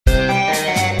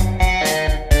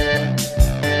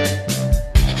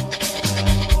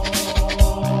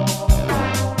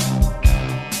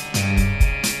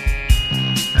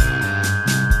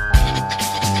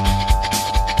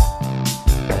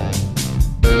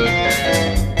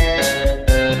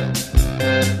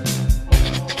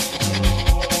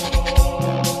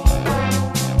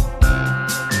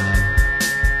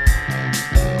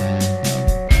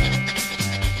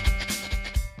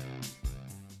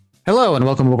Hello and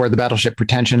welcome aboard the Battleship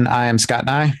Pretension. I am Scott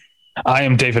Nye. I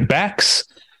am David Bax.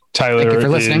 Tyler Thank you for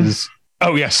listening.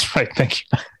 Oh yes, right. Thank you.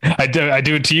 I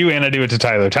do it to you and I do it to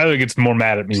Tyler. Tyler gets more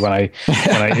mad at me when I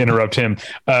interrupt him.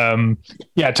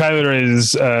 Tyler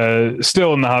is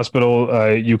still in the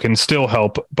hospital. You can still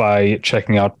help by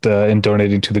checking out and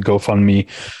donating to the GoFundMe,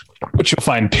 which you'll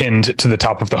find pinned to the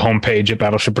top of the homepage at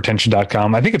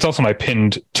battleshippretension.com. I think it's also my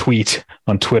pinned tweet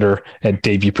on Twitter at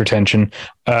DavyPretension.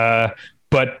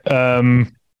 Do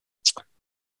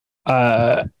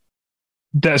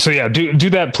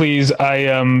that, please.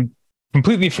 I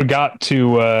completely forgot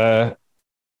to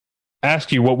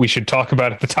ask you what we should talk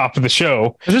about at the top of the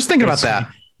show. I was just thinking about that.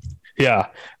 Yeah.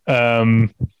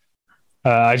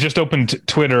 I just opened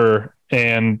Twitter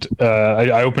and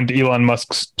I opened Elon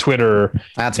Musk's Twitter.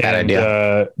 That's a bad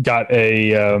idea. Got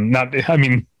a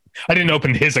I didn't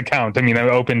open his account. I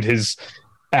opened his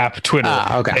app Twitter.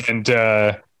 Okay.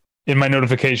 And in my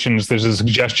notifications, there's a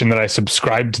suggestion that I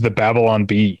subscribe to the Babylon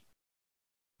Bee.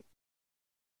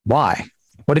 Why?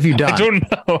 What have you done? I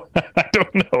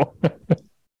don't know.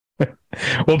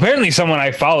 Well, apparently someone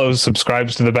I follow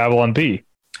subscribes to the Babylon Bee.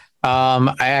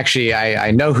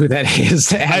 I know who that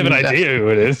is. I have an idea who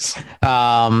it is.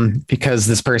 Because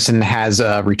this person has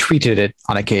retweeted it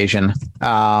on occasion.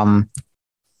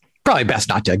 Probably best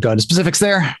not to go into specifics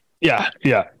there. Yeah.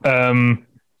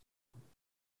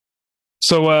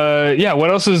 What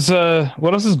else is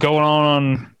going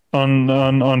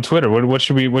on Twitter? What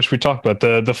should we talk about?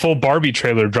 The full Barbie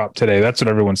trailer dropped today. That's what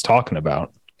everyone's talking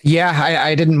about. Yeah,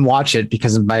 I didn't watch it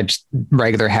because of my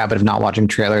regular habit of not watching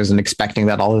trailers and expecting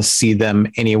that I'll see them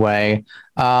anyway.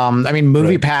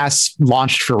 Movie Pass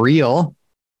launched for real.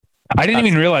 I didn't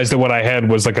even realize that what I had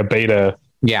was like a beta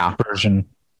version.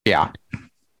 Yeah.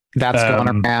 That's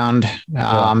going around.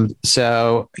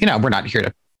 So, we're not here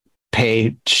to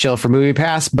pay shill for Movie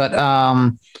Pass, but I've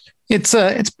found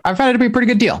it to be a pretty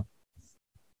good deal.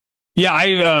 Yeah,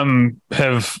 I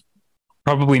have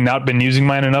probably not been using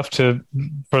mine enough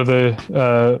for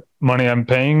the money I'm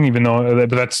paying, even though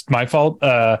but that's my fault.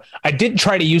 I did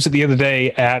try to use it the other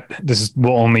day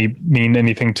will only mean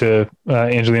anything to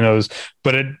Angelinos,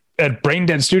 but at Brain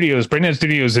Dead Studios. Brain Dead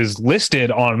Studios is listed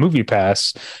on Movie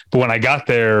Pass, but when I got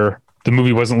there, the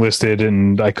movie wasn't listed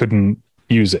and I couldn't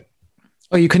use it.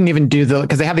 Oh, you couldn't even do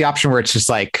because they have the option where it's just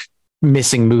like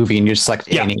missing movie and you just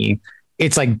select any.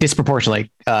 It's like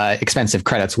disproportionately expensive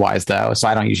credits wise though. So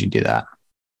I don't usually do that.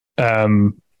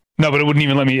 No, but it wouldn't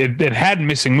even let me, it had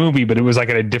missing movie, but it was like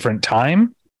at a different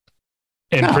time.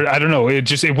 And I don't know.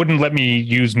 It wouldn't let me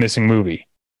use missing movie.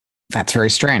 That's very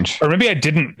strange. Or maybe I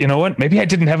didn't, you know what? Maybe I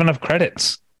didn't have enough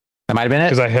credits. That might've been it.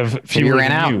 Because I have fewer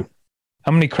than you.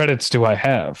 How many credits do I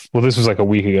have? Well, this was like a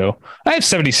week ago. I have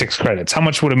 76 credits. How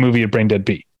much would a movie at Brain Dead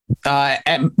be? At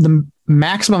the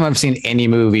maximum I've seen any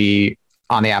movie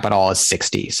on the app at all is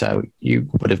 60. So you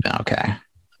would have been okay.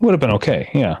 Would have been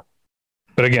okay. Yeah.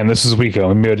 But again, this is a week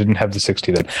ago. Maybe I didn't have the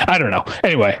 60 then. I don't know.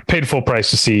 Anyway, paid full price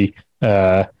to see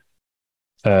Gilo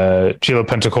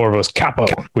Pontecorvo's Capo,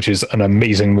 which is an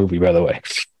amazing movie, by the way.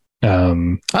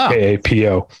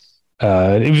 KAPO.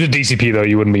 It was a DCP though.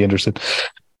 You wouldn't be interested.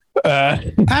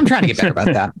 I'm trying to get better about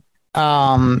that.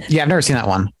 I've never seen that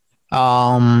one.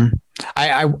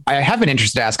 I have been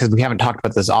interested to ask because we haven't talked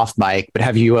about this off mic, but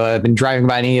have you been driving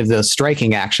by any of the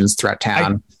striking actions throughout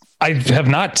town? I have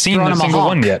not seen a single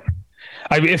one yet.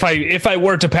 If I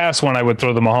were to pass one, I would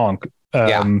throw them a honk.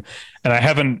 And I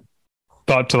haven't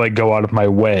thought to like go out of my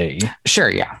way. Sure.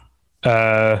 Yeah.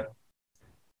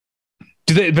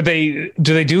 Do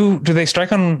they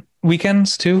strike on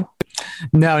weekends too?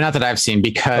 No, not that I've seen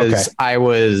because I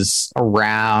was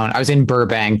in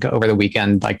Burbank over the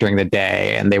weekend, like during the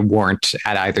day, and they weren't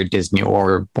at either Disney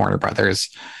or Warner Brothers.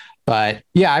 But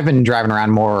yeah, I've been driving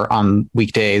around more on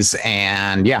weekdays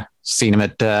and seen them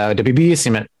at WB,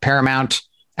 seen them at Paramount,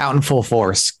 out in full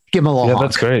force. Give them a little honk.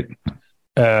 That's great.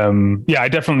 I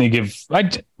definitely I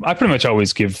pretty much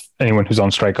always give anyone who's on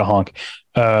strike a honk.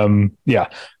 But I'm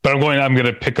going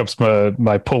to pick up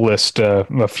my pull list,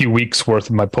 a few weeks worth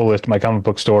of my pull list, my comic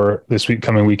book store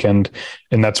coming weekend.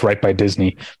 And that's right by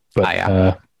Disney,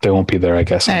 but they won't be there, I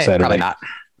guess, on Saturday. Probably not.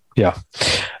 Yeah.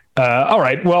 All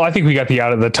right. Well, I think we got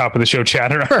the top of the show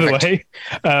chatter out of the way.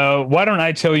 Why don't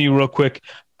I tell you real quick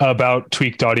about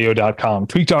tweakedaudio.com.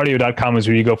 Tweakedaudio.com is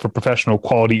where you go for professional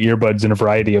quality earbuds in a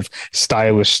variety of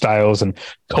stylish styles and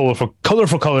colorful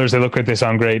colors. They look great. They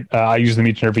sound great. I use them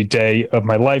each and every day of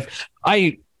my life.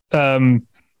 I often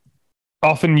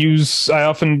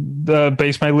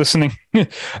base my listening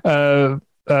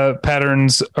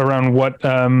patterns around what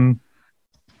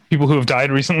people who have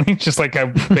died recently, just like I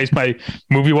based my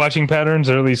movie watching patterns,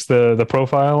 or at least the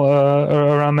profile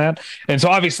around that. And so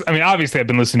obviously I've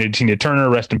been listening to Tina Turner,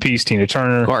 rest in peace, Tina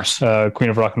Turner, of course, Queen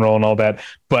of Rock and Roll and all that.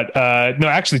 But no,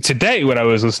 actually today what I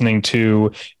was listening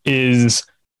to is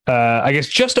I guess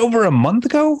just over a month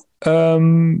and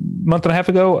a half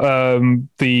ago,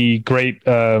 the great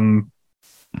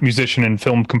musician and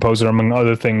film composer, among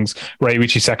other things,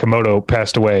 Ryuichi Sakamoto,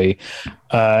 passed away.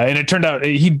 And it turned out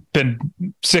he'd been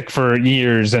sick for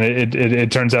years, and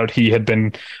it turns out he had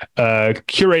been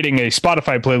curating a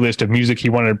Spotify playlist of music he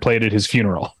wanted played at his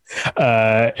funeral.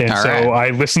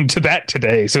 I listened to that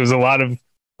today. So it was a lot of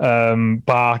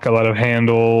Bach, a lot of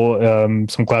Handel,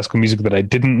 some classical music that I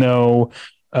didn't know,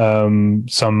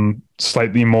 some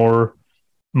slightly more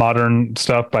modern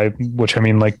stuff, by which I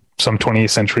mean like some 20th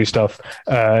century stuff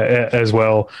as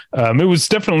well. It was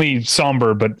definitely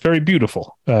somber, but very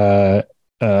beautiful. I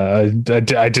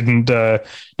didn't, no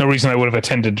reason I would have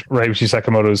attended Ryuichi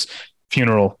Sakamoto's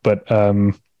funeral, but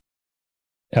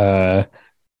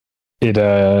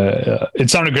it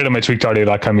sounded great on my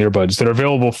tweakedaudio.com earbuds. They're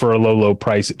available for a low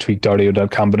price at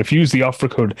tweakedaudio.com. But if you use the offer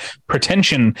code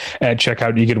pretension at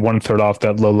checkout, you get 1/3 off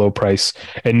that low price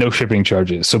and no shipping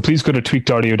charges. So please go to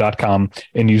tweakedaudio.com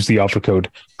and use the offer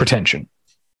code pretension.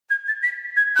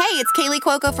 Hey, it's Kaylee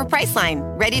Cuoco for Priceline.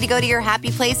 Ready to go to your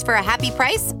happy place for a happy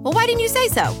price? Well, why didn't you say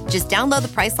so? Just download the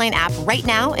Priceline app right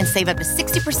now and save up to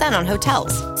 60% on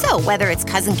hotels. So whether it's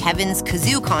Cousin Kevin's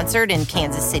Kazoo Concert in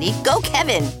Kansas City, go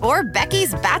Kevin, or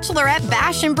Becky's Bachelorette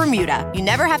Bash in Bermuda, you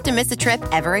never have to miss a trip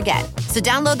ever again. So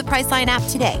download the Priceline app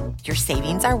today. Your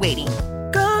savings are waiting.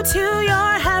 Go to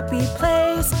your happy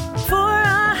place for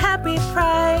a happy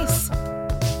price.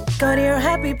 Go to your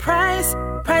happy price,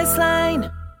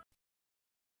 Priceline.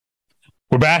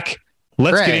 We're back.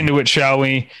 Let's get into it, shall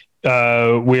we? We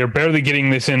are barely getting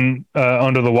this in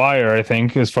under the wire, I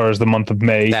think, as far as the month of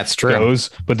May goes.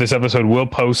 But this episode will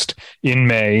post in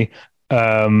May.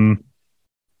 And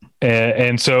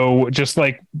so just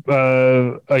like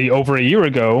over a year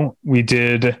ago, we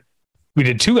did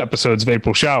 2 episodes of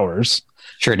April Showers.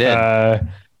 Sure did.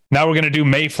 Now we're going to do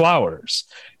May Flowers.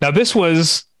 Now this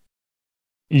was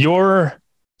your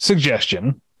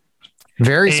suggestion.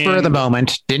 Very spur of the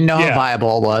moment. Didn't know how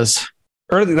viable it was.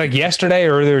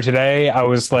 Earlier today, I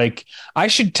was like, I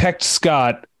should text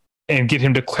Scott and get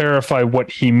him to clarify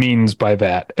what he means by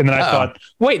that. And then I thought,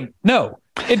 wait, no,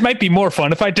 it might be more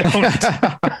fun if I don't.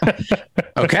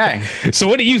 Okay. So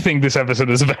what do you think this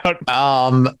episode is about?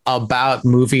 About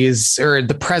movies, or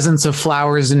the presence of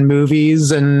flowers in movies,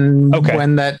 and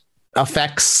when that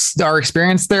affects our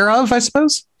experience thereof, I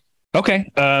suppose.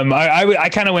 Okay. I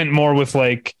kind of went more with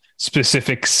like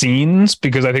specific scenes,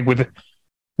 because I think with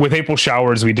April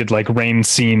Showers we did like rain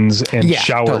scenes and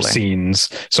shower scenes,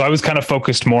 so I was kind of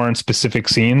focused more on specific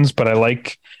scenes. But I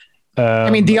like I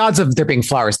mean, the odds of there being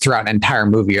flowers throughout an entire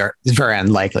movie are very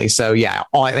unlikely, so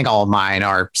I think all of mine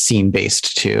are scene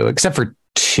based too, except for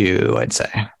 2, I'd say.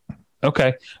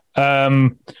 Okay.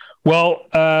 I'm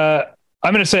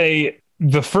gonna say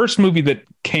the first movie that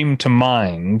came to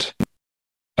mind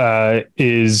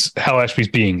is Hal Ashby's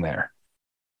Being There.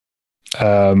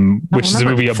 Which is a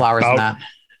movie about,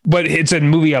 but it's a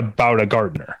movie about a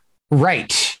gardener,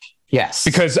 right? Yes,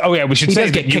 because we should say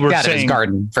that you were saying his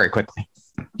garden very quickly.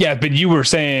 Yeah, but you were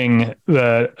saying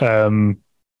that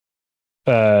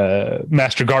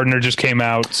Master Gardener just came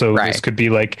out, so this could be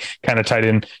like kind of tied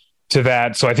in to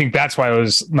that. So I think that's why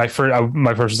my first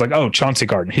was like, oh, Chauncey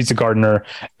Gardner, he's a gardener,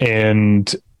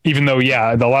 and even though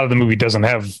a lot of the movie doesn't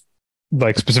have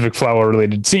like specific flower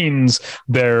related scenes,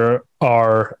 there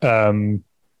are a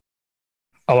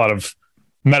lot of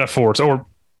metaphors, or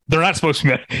they're not supposed to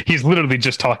be. He's literally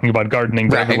just talking about gardening,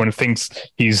 but everyone thinks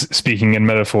he's speaking in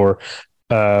metaphor.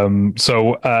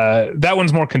 So that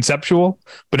one's more conceptual,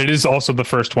 but it is also the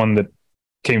first one that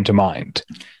came to mind.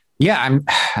 Yeah,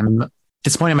 I'm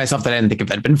disappointed in myself that I didn't think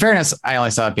of it. But in fairness, I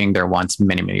only saw it Being There once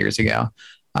many, many years ago.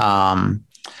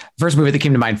 First movie that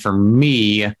came to mind for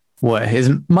me is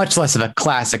much less of a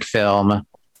classic film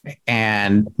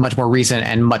and much more recent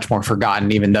and much more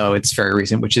forgotten, even though it's very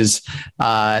recent, which is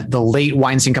the late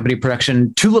Weinstein Company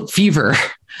production Tulip Fever,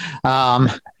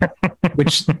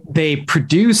 which they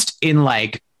produced in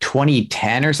like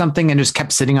 2010 or something and just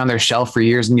kept sitting on their shelf for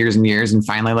years and years and years and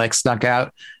finally like snuck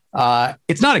out.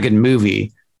 It's not a good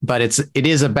movie, but it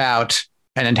is about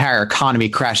an entire economy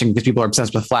crashing because people are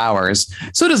obsessed with flowers.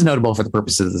 So it is notable for the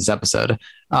purposes of this episode.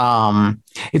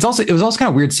 It was also kind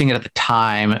of weird seeing it at the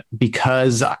time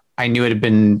because I knew it had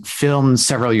been filmed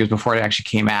several years before it actually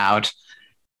came out.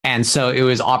 And so it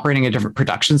was operating a different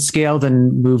production scale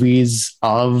than movies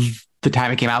of the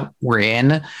time it came out were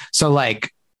in. So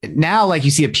like now, like,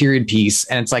 you see a period piece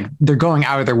and it's like they're going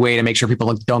out of their way to make sure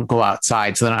people don't go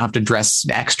outside so they don't have to dress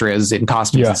extras in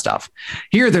costumes and stuff.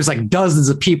 Here, there's like dozens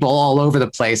of people all over the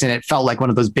place, and it felt like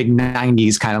one of those big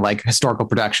 90s kind of like historical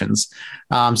productions.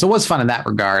 So it was fun in that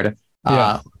regard.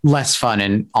 Less fun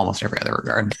in almost every other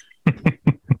regard.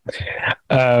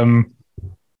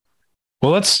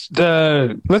 Well, let's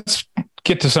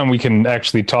get to some we can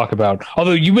actually talk about.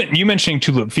 Although you mentioning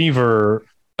Tulip Fever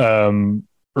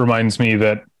reminds me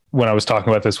that when I was talking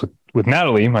about this with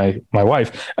Natalie, my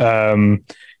wife,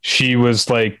 she was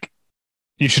like,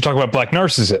 "You should talk about Black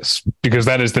Narcissus because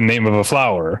that is the name of a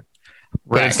flower,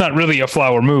 but it's not really a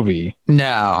flower movie."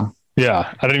 No.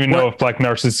 Yeah, I don't even know if Black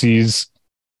Narcissus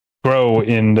grow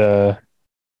in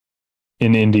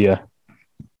India,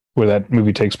 where that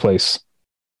movie takes place.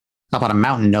 Up on a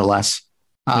mountain, no less.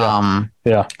 Yeah.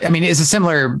 I mean, it's a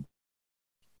similar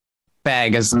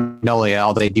bag as Magnolia,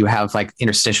 although they do have like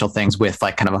interstitial things with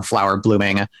like kind of a flower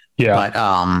blooming. Yeah. But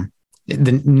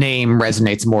the name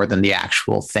resonates more than the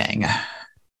actual thing.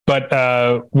 But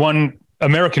one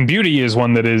American Beauty is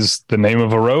one that is the name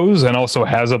of a rose and also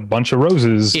has a bunch of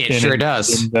roses. It sure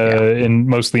does. In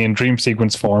mostly in dream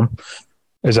sequence form,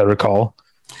 as I recall.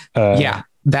 That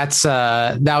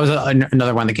was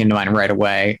another one that came to mind right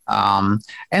away.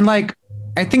 And like,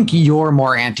 I think you're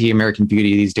more anti-American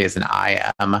Beauty these days than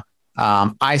I am.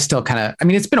 I still kind of, I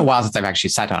mean, it's been a while since I've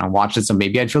actually sat down and watched it, so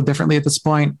maybe I'd feel differently at this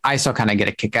point. I still kind of get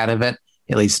a kick out of it,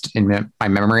 at least in my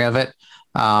memory of it.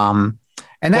 And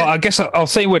well, I guess I'll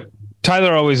say what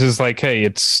Tyler always is like, hey,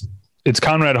 it's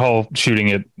Conrad Hall shooting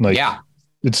it. Like,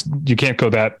 you can't go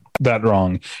that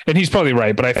wrong. And he's probably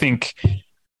right. But I think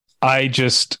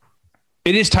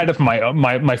it is tied up in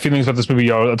my feelings about this movie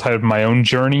are tied up in my own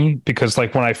journey, because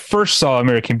like when I first saw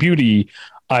American Beauty,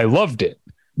 I loved it.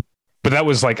 But that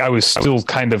was like, I was still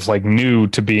kind of like new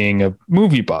to being a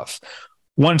movie buff.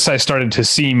 Once I started to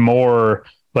see more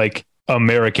like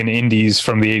American indies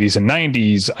from the 80s and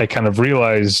 90s, I kind of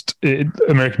realized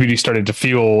American Beauty started to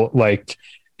feel like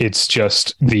it's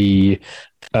just the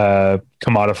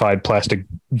commodified plastic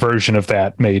version of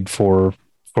that made for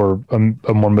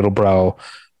a more middle-brow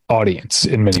audience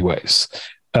in many ways.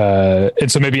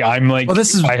 And so maybe I'm like,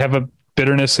 I have a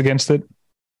bitterness against it.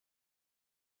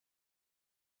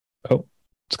 Oh,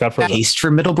 Scott frozen. Taste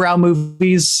for middle-brow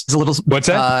movies is a little... What's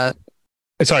that?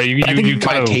 Sorry, I think you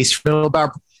kind of taste for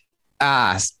middle-brow...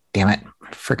 damn it.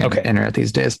 Freaking internet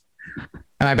these days.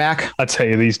 Am I back? I'll tell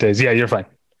you these days. Yeah, you're fine.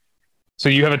 So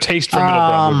you have a taste for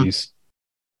middle-brow movies.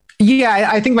 Yeah,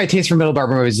 I think my taste for middle-brow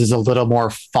movies is a little more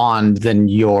fond than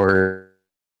yours.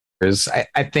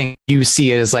 I think you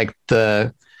see it as like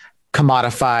the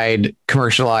commodified,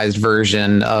 commercialized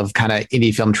version of kind of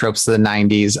indie film tropes of the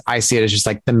 90s. I see it as just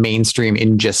like the mainstream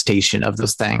ingestation of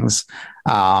those things.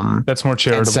 That's more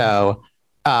charitable. So,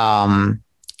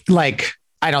 like,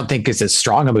 I don't think it's as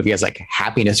strong a movie as like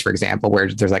Happiness, for example, where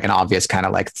there's like an obvious kind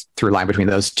of like through line between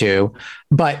those two,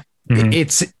 but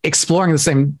it's exploring the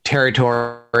same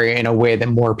territory in a way that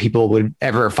more people would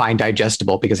ever find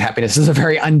digestible, because Happiness is a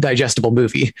very undigestible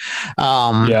movie.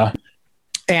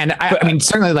 And I mean,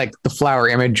 certainly like the flower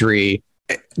imagery,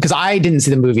 because I didn't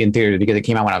see the movie in theater because it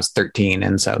came out when I was 13.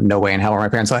 And so no way in hell were my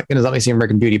parents like, let me see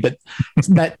American Beauty, but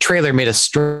that trailer made a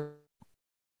strong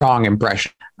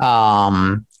impression.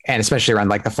 And especially around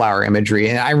like the flower imagery.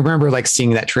 And I remember like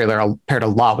seeing that trailer paired a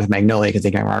lot with Magnolia because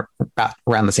they came out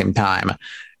around the same time.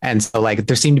 And so like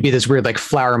there seemed to be this weird like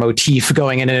flower motif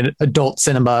going in an adult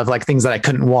cinema of like things that I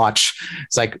couldn't watch.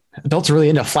 It's like adults are really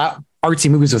into artsy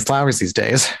movies with flowers these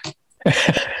days.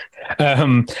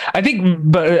 I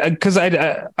think, but because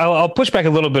I'll push back a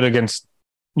little bit against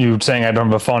you saying I don't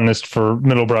have a fondness for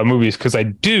middle-brow movies, because I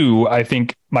do. I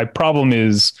think my problem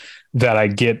is that I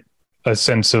get a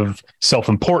sense of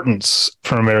self-importance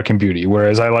from American Beauty,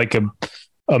 whereas I like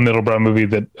a middle-brow movie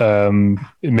that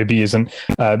maybe isn't.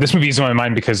 This movie is in my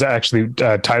mind because actually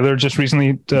Tyler just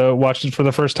recently watched it for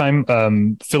the first time.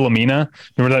 Philomena,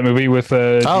 remember that movie with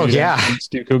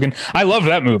Steve Coogan? I love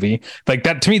that movie. Like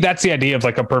that, to me, that's the idea of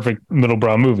like a perfect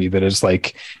middle-brow movie that is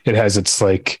like, it has its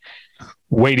like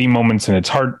weighty moments and it's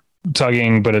heart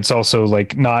tugging, but it's also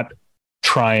like not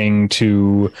trying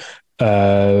to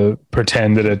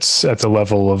pretend that it's at the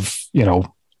level of, you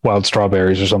know, Wild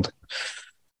Strawberries or something.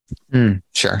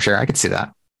 Sure. I could see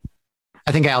that.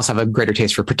 I think I also have a greater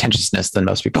taste for pretentiousness than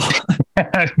most people.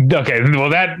 Okay. Well,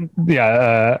 that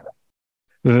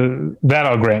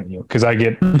I'll grant you, because I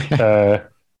get, I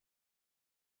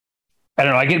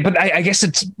don't know. But I guess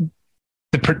it's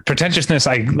the pretentiousness.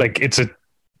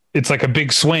 It's like a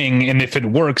big swing. And if it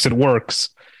works, it works.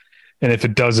 And if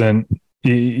it doesn't,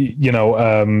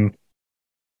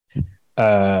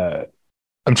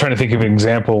 I'm I'm trying to think of an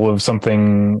example of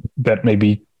something that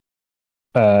maybe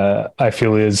I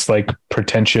feel is like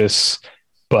pretentious,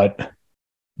 but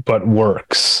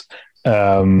works.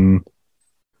 I don't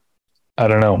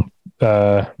know.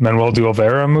 Manuel de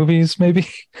Oliveira movies, maybe.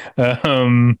 I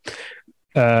don't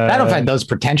find those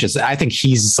pretentious. I think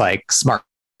he's like smart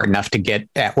enough to get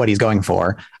at what he's going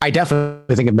for. I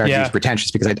definitely think American is pretentious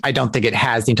because I don't think it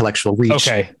has the intellectual reach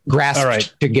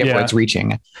grasp to get where it's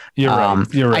reaching. You're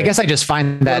right. I guess I just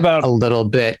find that a little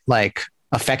bit like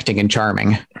affecting and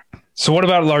charming. So what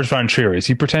about Lars von Trier? Is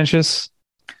he pretentious?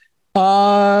 Because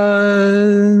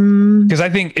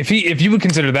I think if you would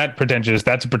consider that pretentious,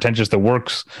 that's a pretentious that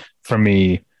works for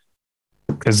me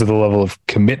because of the level of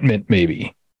commitment,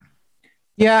 maybe.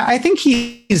 Yeah, I think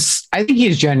he's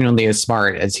genuinely as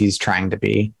smart as he's trying to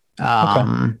be.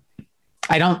 I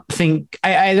don't think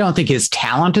his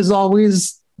talent is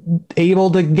always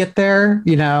able to get there.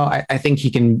 You know, I think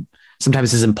he can,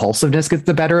 sometimes his impulsiveness gets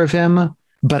the better of him,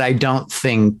 but I don't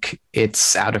think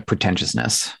it's out of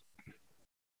pretentiousness.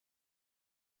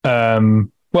 I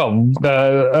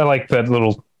like that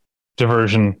little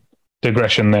digression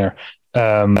there.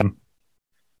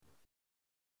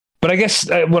 But I guess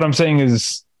what I'm saying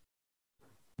is,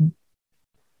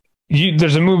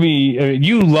 there's a movie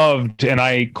you loved and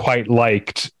I quite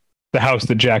liked, The House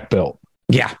That Jack Built.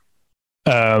 Yeah.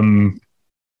 And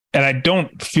I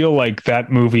don't feel like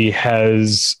that movie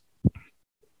has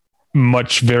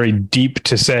much very deep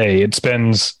to say. It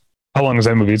spends, how long is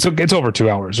that movie? It's over 2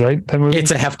 hours, right? That movie?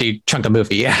 It's a hefty chunk of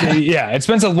movie. Yeah. Yeah. It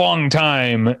spends a long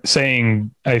time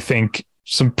saying, I think,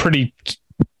 some pretty,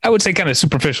 I would say, kind of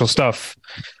superficial stuff.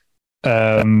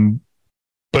 But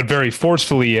very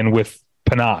forcefully and with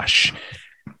panache.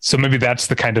 So maybe that's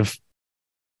the kind of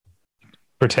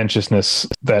pretentiousness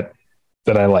that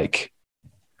I like.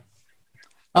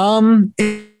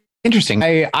 Interesting.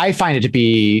 I find it to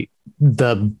be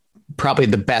probably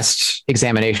the best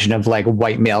examination of like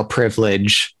white male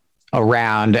privilege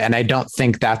around, and I don't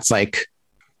think that's like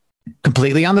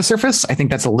completely on the surface. I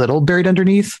think that's a little buried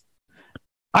underneath.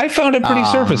 I found it pretty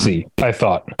surfacey, I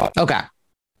thought. Okay.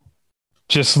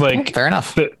 Just like fair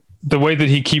enough. The way that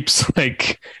he keeps,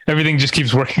 like, everything just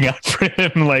keeps working out for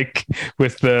him. Like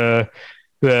with the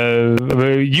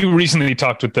you recently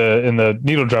talked in the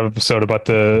Needle Drop episode about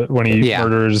when he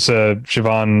murders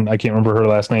Siobhan, I can't remember her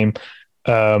last name,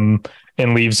 and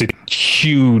leaves a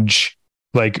huge,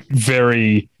 like,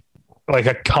 very like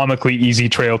a comically easy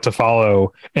trail to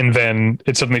follow, and then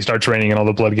it suddenly starts raining and all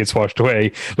the blood gets washed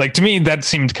away. Like, to me, that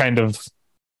seemed kind of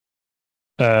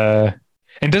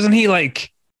and doesn't he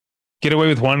like get away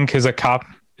with one because a cop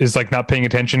is like not paying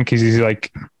attention because he's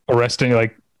like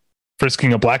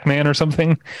frisking a black man or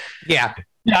something? Yeah.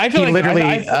 I feel like literally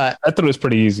I thought it was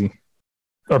pretty easy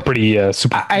or pretty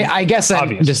super. I guess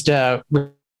obvious. I'm just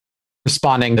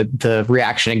responding to the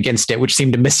reaction against it, which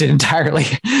seemed to miss it entirely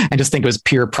and just think it was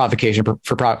pure provocation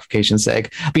for provocation's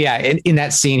sake. But yeah, in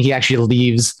that scene, he actually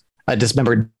leaves a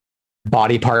dismembered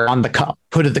body part on the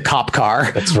hood of the cop car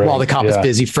while the cop is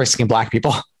busy frisking black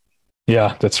people.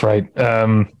 Yeah, that's right.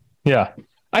 Yeah,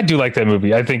 I do like that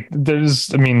movie. I think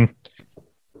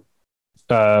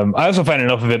I also find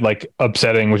enough of it like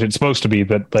upsetting, which it's supposed to be,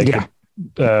 that like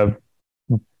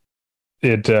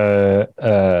it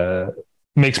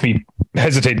makes me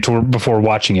hesitate before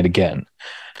watching it again.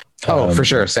 For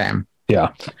sure. Same. Yeah.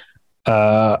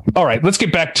 All right, let's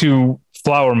get back to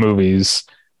Flower movies.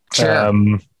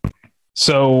 Sure.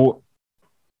 So,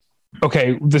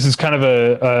 okay, this is kind of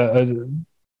a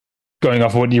going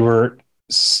off of what you were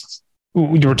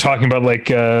talking about, like,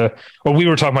 we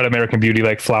were talking about American Beauty,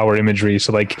 like flower imagery.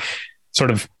 So like sort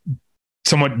of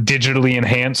somewhat digitally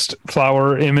enhanced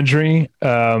flower imagery.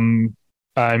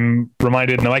 I'm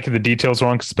reminded, and I might get the details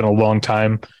wrong because it's been a long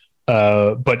time.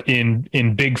 But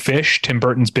in Big Fish, Tim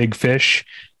Burton's Big Fish,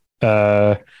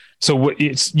 so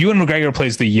it's Ewan McGregor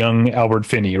plays the young Albert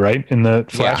Finney, right, in the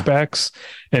flashbacks,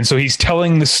 and so he's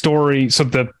telling the story. So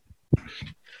the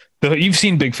you've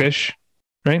seen Big Fish,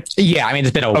 right? Yeah, I mean,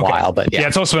 it's been a while, but yeah,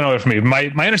 it's also been a while for me. My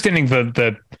understanding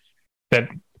that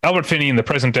Albert Finney in the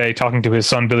present day, talking to his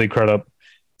son Billy Crudup,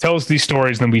 tells these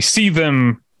stories, and then we see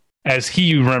them as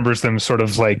he remembers them, sort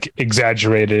of like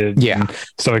exaggerated, and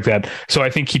stuff like that. So I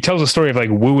think he tells a story of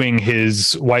like wooing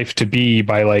his wife to be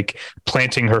by like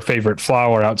planting her favorite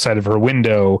flower outside of her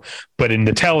window. But in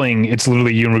the telling, it's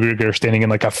literally Ewan McGregor standing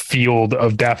in like a field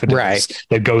of daffodils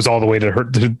that goes all the way to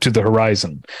the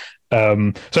horizon. So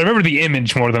I remember the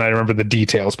image more than I remember the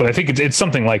details, but I think it's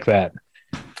something like that.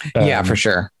 Yeah, for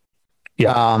sure.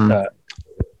 Yeah. I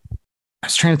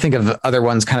was trying to think of other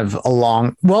ones kind of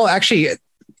along, well, actually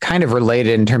kind of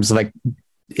related in terms of like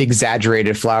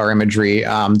exaggerated flower imagery.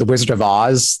 The Wizard of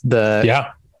Oz, the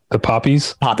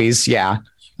poppies. Yeah.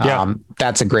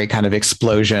 That's a great kind of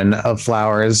explosion of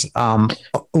flowers. A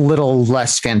little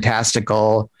less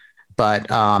fantastical, but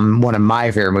one of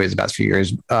my favorite movies of the past few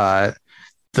years, the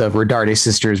Rodarte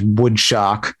sisters,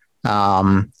 Woodshock,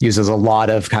 uses a lot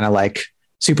of kind of like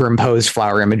superimposed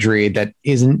flower imagery that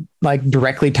isn't like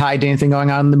directly tied to anything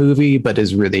going on in the movie, but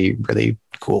is really, really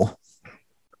cool.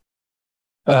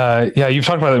 You've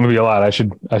talked about that movie a lot. I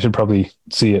should probably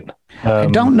see it. I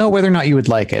don't know whether or not you would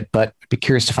like it, but I'd be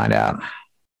curious to find out.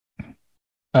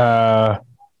 Another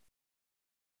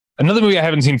movie I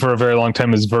haven't seen for a very long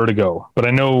time is Vertigo, but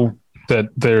I know that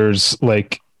there's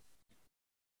like,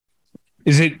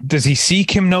 does he see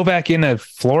Kim Novak in a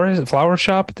flower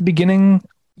shop at the beginning?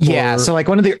 Yeah. So like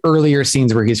one of the earlier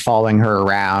scenes where he's following her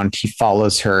around, he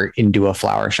follows her into a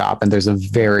flower shop, and there's a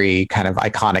very kind of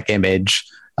iconic image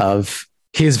of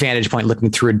his vantage point looking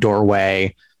through a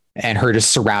doorway and her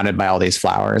just surrounded by all these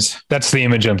flowers. That's the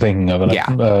image I'm thinking of. And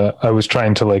yeah. I was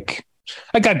trying to like,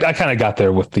 I kind of got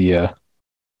there with the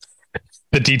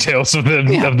details of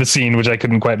the scene, which I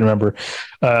couldn't quite remember.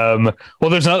 Well,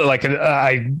 there's another, like,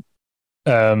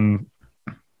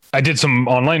 I did some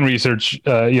online research,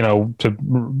 to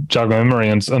jog my memory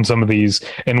on some of these.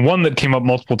 And one that came up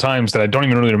multiple times that I don't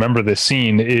even really remember this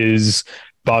scene is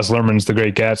Baz Luhrmann's The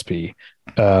Great Gatsby.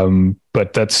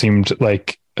 But that seemed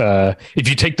like, if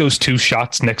you take those two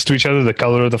shots next to each other, the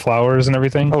color of the flowers and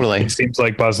everything, totally, it seems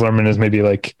like Baz Luhrmann is maybe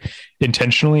like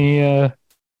intentionally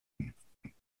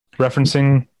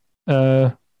referencing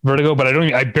Vertigo, but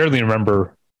I barely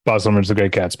remember Baz Luhrmann's The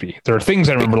Great Gatsby. There are things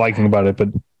I remember liking about it, but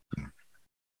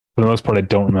for the most part, I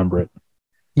don't remember it.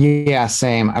 Yeah,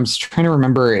 same. I'm just trying to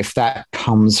remember if that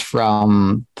comes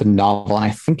from the novel, and I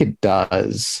think it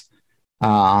does.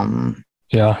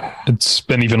 Yeah, it's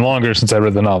been even longer since I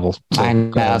read the novel. So, I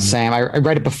know, same. I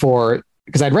read it before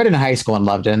because I'd read it in high school and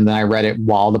loved it, and then I read it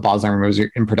while the Baz Luhrmann was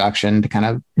in production to kind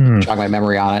of jog my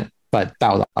memory on it. But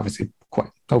that was obviously quite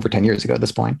over 10 years ago at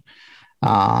this point.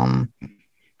 I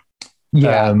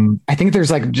think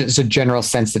there's like just a general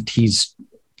sense that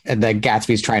that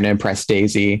Gatsby's trying to impress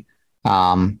Daisy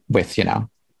with,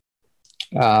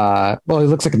 well, it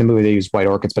looks like in the movie they used white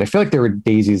orchids, but I feel like there were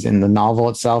daisies in the novel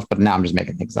itself, but now I'm just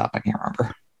making things up. I can't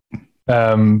remember.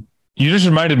 You just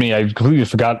reminded me, I completely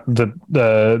forgot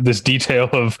this detail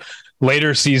of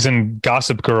later season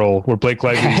Gossip Girl, where Blake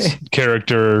Lively's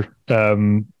character,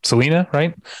 Selena,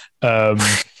 right? I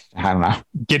don't know.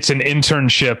 Gets an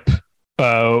internship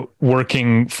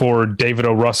working for David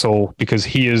O. Russell because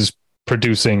he is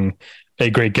producing a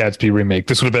Great Gatsby remake.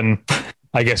 This would have been,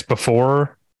 I guess,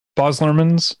 before Baz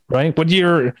Luhrmann's, right? What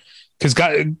year? Because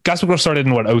Gossip Girl started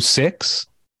in what, 2006?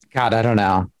 God, I don't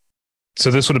know. So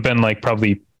this would have been like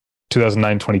probably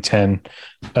 2009, 2010.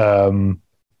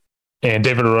 And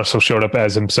David O. Russell showed up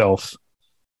as himself.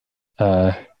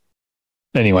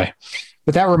 Anyway.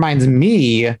 But that reminds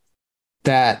me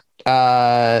that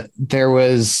that's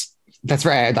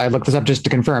right. I looked this up just to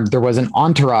confirm. There was an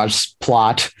Entourage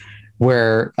plot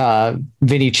where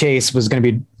Vinny Chase was going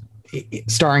to be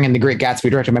starring in The Great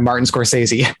Gatsby, directed by Martin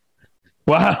Scorsese.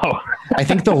 Wow. I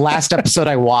think the last episode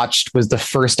I watched was the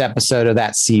first episode of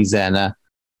that season,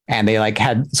 and they like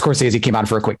had Scorsese came on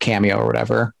for a quick cameo or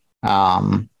whatever.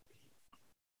 So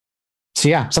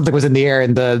yeah, something was in the air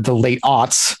in the late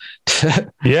aughts.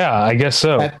 Yeah, I guess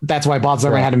so. That's why Baz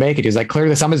Luhrmann had to make it. He was like,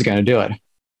 clearly somebody's going to do it.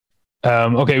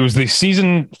 Okay, it was the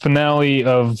season finale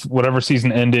of whatever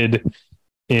season ended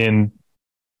in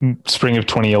spring of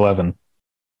 2011.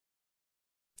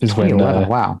 Is when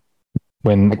wow,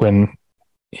 when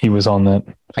he was on that.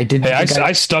 I did. Hey,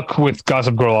 I stuck with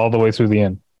Gossip Girl all the way through the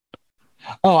end.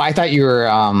 Oh, I thought you were.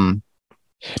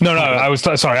 No, I was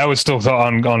sorry. I was still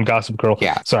on Gossip Girl.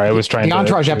 Yeah, sorry. I was trying. The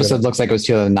Entourage episode looks like it was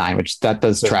 2009, which that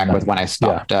does track with when I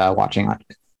stopped watching it.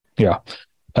 Yeah.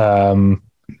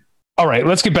 All right,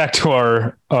 let's get back to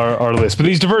our list. But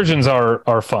these diversions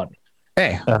are fun.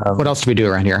 Hey, what else do we do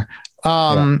around here?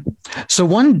 So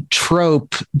one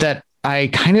trope that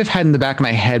I kind of had in the back of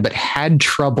my head, but had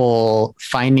trouble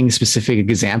finding specific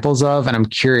examples of, and I'm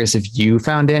curious if you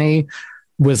found any,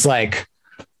 was like,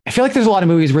 I feel like there's a lot of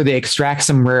movies where they extract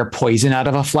some rare poison out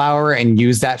of a flower and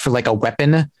use that for like a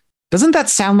weapon. Doesn't that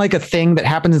sound like a thing that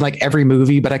happens in like every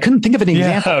movie? But I couldn't think of any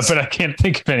examples. But I can't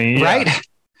think of any. Right?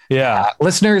 Yeah.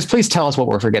 Listeners, please tell us what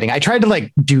we're forgetting. I tried to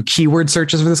like do keyword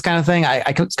searches for this kind of thing.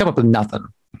 I come up with nothing.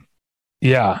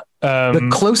 Yeah. The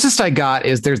closest I got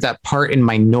is there's that part in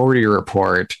Minority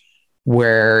Report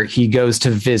where he goes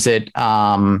to visit,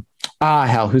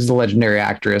 who's the legendary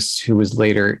actress who was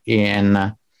later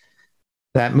in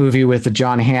that movie with the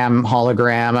John Hamm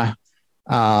hologram?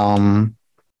 Um,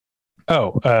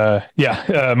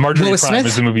 Marjorie Lois Prime Smith?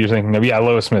 is the movie you're thinking of. Yeah,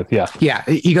 Lois Smith. Yeah. Yeah,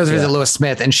 he goes to visit Lois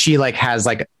Smith, and she like has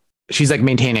like she's like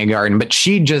maintaining a garden, but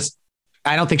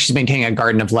I don't think she's maintaining a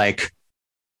garden of like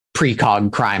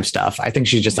precog crime stuff. I think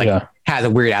she just like has a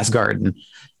weird ass garden.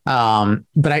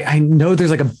 But I know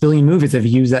there's like a billion movies that have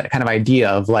used that kind of idea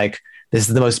of like, this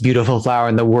is the most beautiful flower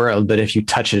in the world, but if you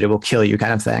touch it, it will kill you,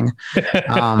 kind of thing.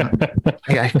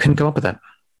 I couldn't come up with that.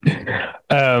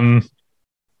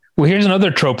 Well, here's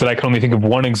another trope that I can only think of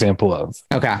one example of.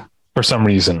 Okay. For some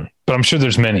reason, but I'm sure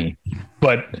there's many.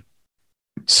 But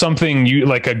something you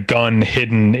like a gun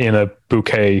hidden in a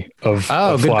bouquet of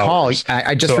good flowers. call.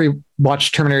 I just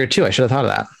rewatched Terminator 2. I should have thought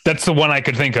of that. That's the one I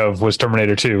could think of was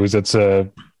Terminator 2. Is that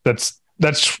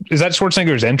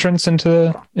Schwarzenegger's entrance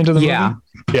into the movie? Yeah,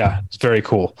 it's very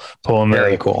cool. Pulling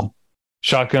very cool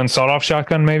shotgun, sawed-off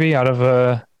shotgun, maybe out of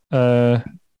a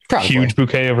huge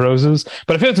bouquet of roses.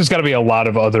 But I feel like there's got to be a lot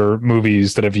of other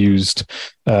movies that have used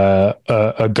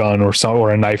a gun or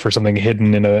a knife or something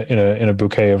hidden in a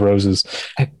bouquet of roses.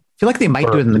 I feel like they might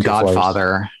do it in The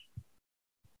Godfather.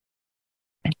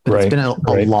 But it's been a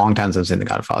long time since I've seen The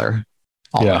Godfather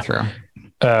all the way through.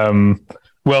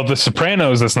 Well, The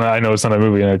Sopranos, I know it's not a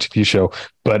movie and a TV show,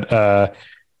 but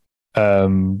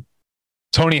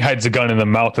Tony hides a gun in the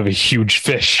mouth of a huge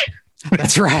fish.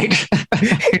 That's right.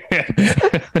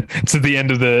 It's at the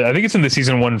end of I think it's in the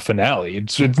season 1 finale.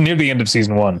 It's near the end of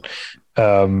season 1.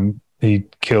 He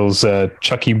kills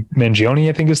Chucky Mangione,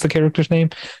 I think is the character's name.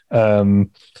 And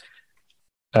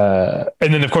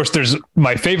then of course there's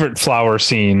my favorite flower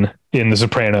scene in The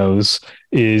Sopranos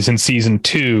is in season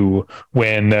 2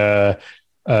 when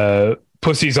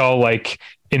Pussy's all like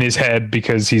in his head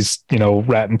because he's,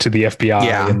 ratting to the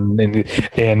FBI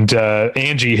and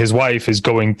Angie, his wife, is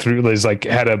going through,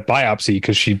 had a biopsy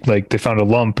because they found a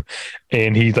lump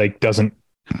and he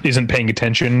isn't paying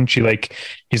attention.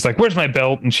 He's like, where's my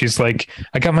belt? And she's like,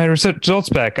 I got my results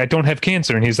back. I don't have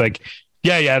cancer. And he's like,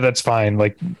 yeah, that's fine.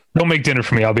 Like, don't make dinner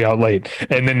for me. I'll be out late.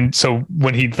 And then, so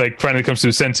when he finally comes to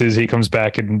his senses, he comes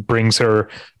back and brings her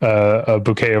a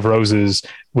bouquet of roses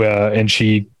and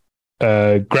she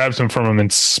grabs them from him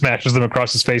and smashes them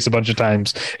across his face a bunch of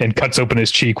times and cuts open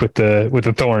his cheek with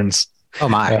the thorns. Oh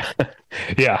my.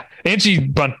 Yeah. Angie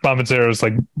Bonfantero is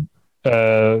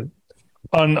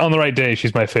on the right day.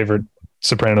 She's my favorite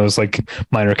Sopranos,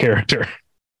 minor character.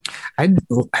 I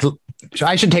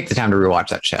should take the time to rewatch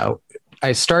that show.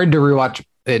 I started to rewatch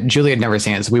it. Julie had never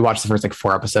seen it. So we watched the first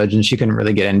 4 episodes and she couldn't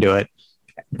really get into it.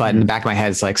 But in the back of my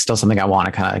head, it's still something I want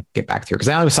to kind of get back through. Cause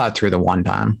I only saw it through the one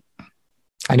time.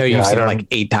 I know you've seen it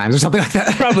 8 times or something like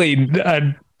that.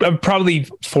 Probably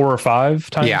 4 or 5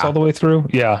 times all the way through.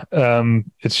 Yeah.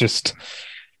 It's just,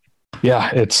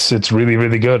 it's really,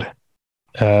 really good.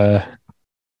 And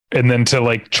then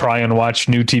to try and watch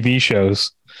new TV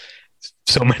shows.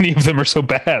 So many of them are so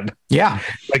bad. Yeah.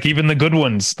 Even the good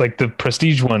ones, the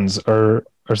prestige ones are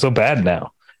so bad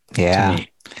now. Yeah.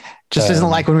 Just isn't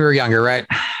like when we were younger, right?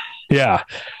 Yeah.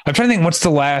 I'm trying to think what's the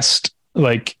last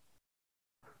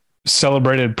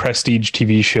celebrated prestige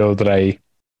TV show that I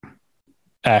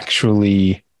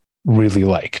actually really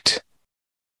liked.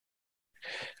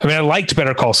 I mean, I liked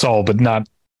Better Call Saul, but I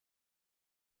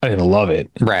didn't love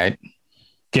it. Right.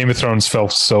 Game of Thrones fell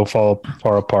so far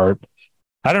apart.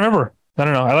 I don't remember. I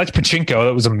don't know. I liked Pachinko.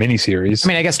 That was a miniseries. I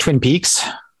mean, I guess Twin Peaks.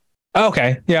 Oh,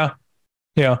 okay. Yeah.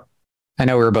 Yeah. I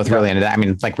know we were both really into that. I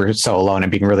mean, we're so alone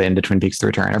and being really into Twin Peaks: The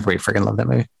Return. Everybody freaking loved that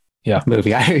movie. Yeah.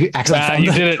 I actually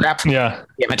you did it. Crap. Yeah.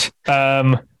 Damn it.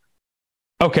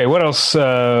 Okay. What else?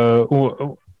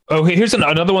 Here's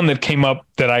another one that came up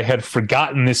that I had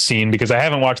forgotten this scene because I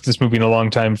haven't watched this movie in a long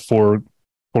time for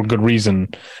good reason.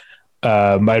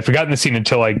 I had forgotten the scene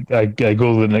until I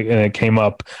Googled it and it came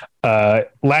up.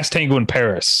 Last Tango in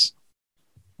Paris,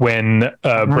 when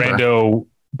Brando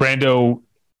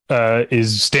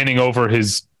is standing over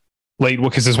his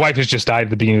because his wife has just died at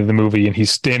the beginning of the movie and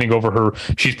he's standing over her.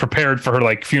 She's prepared for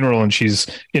her funeral and she's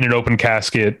in an open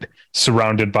casket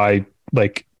surrounded by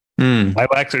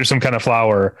lilacs or some kind of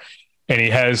flower. And he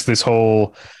has this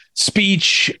whole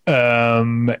speech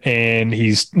and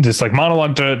he's this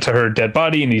monologue to her dead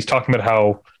body. And he's talking about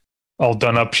how all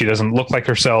done up she doesn't look like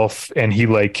herself. And he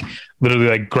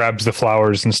literally grabs the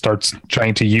flowers and starts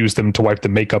trying to use them to wipe the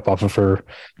makeup off of her.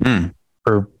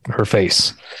 Her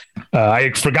face. I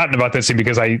had forgotten about that scene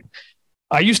because I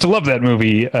used to love that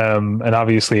movie, and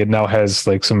obviously it now has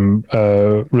some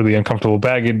really uncomfortable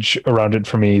baggage around it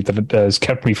for me that has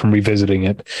kept me from revisiting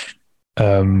it.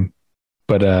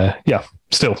 But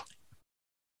still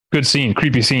good scene,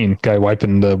 creepy scene. Guy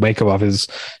wiping the makeup off his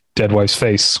dead wife's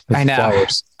face with I know.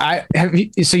 flowers.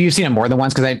 So you've seen it more than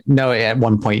once, because I know it at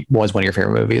one point was one of your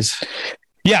favorite movies.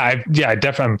 Yeah, I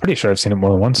definitely. I'm pretty sure I've seen it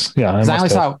more than once. Yeah, I only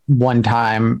saw it one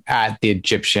time at the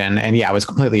Egyptian, and yeah, I was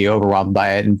completely overwhelmed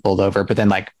by it and bowled over. But then,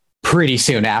 like pretty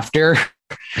soon after,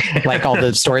 like all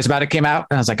the stories about it came out,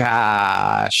 and I was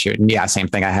like, shoot, and yeah, same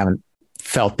thing. I haven't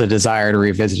felt the desire to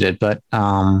revisit it, but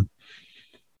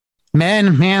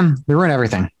man, they ruin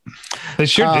everything. They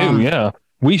sure do. Yeah,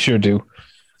 we sure do.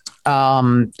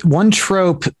 One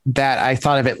trope that I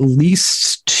thought of at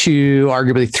least two,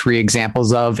 arguably three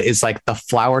examples of is like the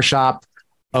flower shop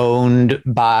owned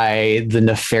by the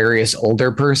nefarious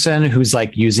older person who's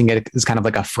like using it as kind of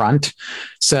like a front.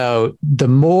 So the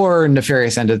more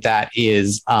nefarious end of that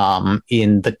is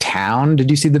in The Town. Did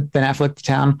you see the Ben Affleck The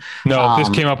Town? No, this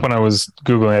came up when I was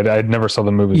Googling it. I never saw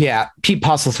the movie. Yeah. Pete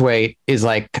Postlethwaite is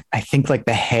like, I think like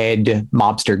the head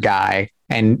mobster guy,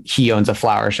 and he owns a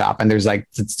flower shop. And there's like,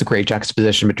 it's a great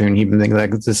juxtaposition between him and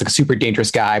like this like super dangerous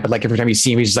guy, but like every time you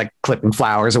see him, he's just like clipping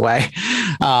flowers away.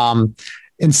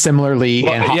 And similarly,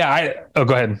 go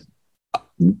ahead.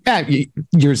 Yeah,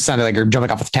 you're sounding like you're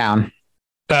jumping off with The Town.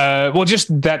 Well,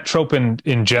 just that trope in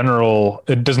general,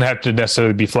 it doesn't have to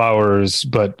necessarily be flowers,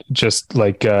 but just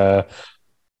like on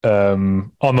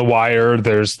The Wire,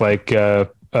 there's like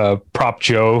Prop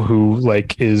Joe, who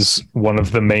like is one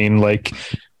of the main like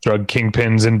drug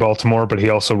kingpins in Baltimore, but he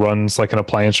also runs like an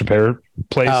appliance repair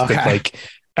place that like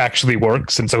actually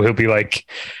works. And so he'll be like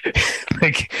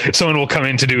someone will come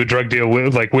in to do a drug deal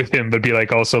with him, but be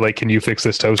like, also like, can you fix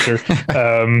this toaster?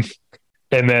 And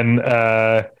then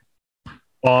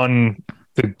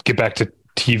get back to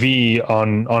TV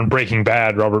on Breaking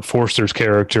Bad, Robert Forster's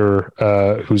character,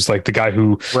 who's like the guy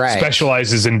who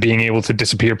specializes in being able to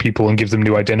disappear people and give them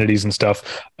new identities and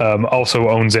stuff, also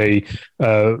owns a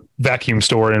vacuum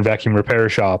store and vacuum repair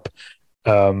shop.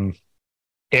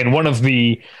 And one of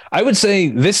I would say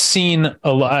this scene,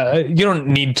 you don't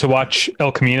need to watch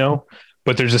El Camino,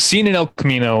 but there's a scene in El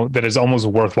Camino that is almost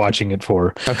worth watching it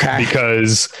for. Okay.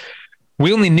 Because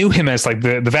we only knew him as like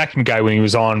the vacuum guy when he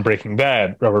was on Breaking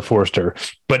Bad, Robert Forster.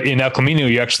 But in El Camino,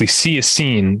 you actually see a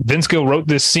scene. Vince Gill wrote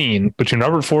this scene between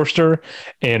Robert Forster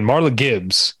and Marla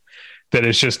Gibbs that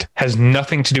is just has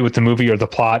nothing to do with the movie or the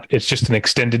plot. It's just an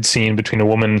extended scene between a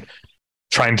woman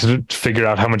trying to figure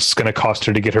out how much it's going to cost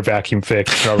her to get her vacuum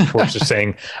fixed. Robert Forster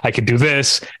saying, I could do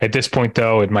this. At this point,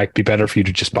 though, it might be better for you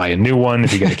to just buy a new one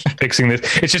if you're going to keep fixing this.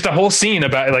 It's just a whole scene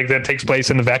about like that takes place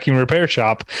in the vacuum repair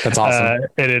shop. That's awesome.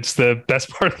 And it's the best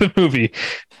part of the movie.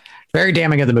 Very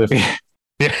damning of the movie.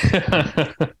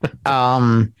 Yeah.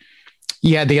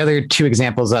 Yeah, the other two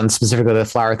examples on specifically the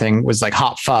flower thing was like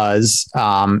Hot Fuzz.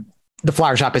 The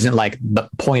flower shop isn't like the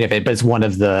point of it, but it's one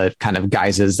of the kind of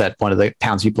guises that one of the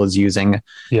townspeople is using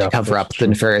to cover up the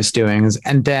nefarious doings.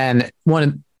 And then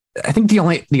I think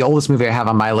the oldest movie I have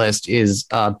on my list is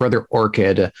Brother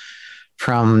Orchid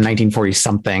from 1940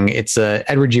 something. It's a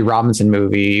Edward G. Robinson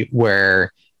movie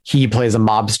where he plays a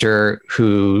mobster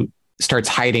who starts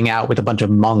hiding out with a bunch of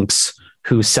monks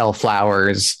who sell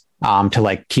flowers to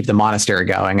like keep the monastery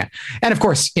going. And of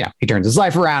course, you know, he turns his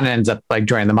life around and ends up like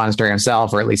joining the monastery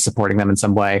himself, or at least supporting them in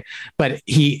some way. But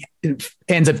he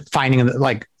ends up finding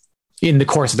like in the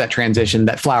course of that transition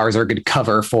that flowers are a good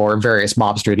cover for various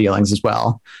mobster dealings as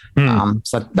well.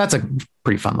 So that's a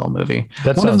pretty fun little movie.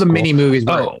 That's one of the mini movies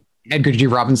where Edward G.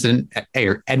 Robinson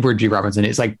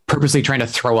is like purposely trying to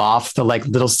throw off the like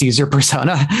Little Caesar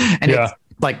persona. And it's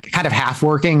like kind of half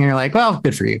working. And you're like, well,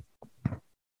 good for you.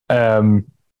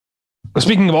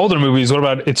 Speaking of older movies, what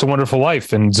about It's a Wonderful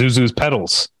Life and Zuzu's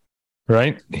Petals?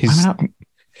 Right? His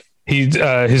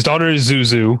daughter is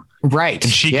Zuzu. Right.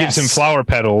 And she gives him flower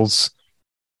petals.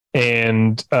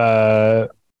 And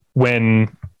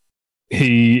when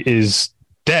he is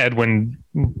dead,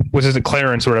 was it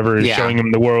Clarence or whatever is showing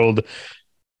him the world,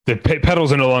 the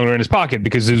petals are no longer in his pocket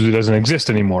because Zuzu doesn't exist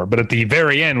anymore. But at the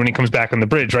very end, when he comes back on the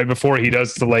bridge, right before he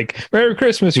does the like, Merry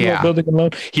Christmas, you won't building alone.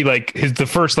 He like the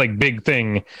first like big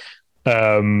thing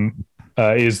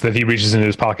is that he reaches into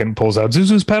his pocket and pulls out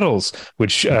Zuzu's petals,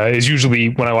 which is usually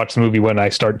when I watch the movie when I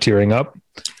start tearing up.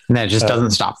 And then it just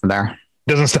doesn't stop from there.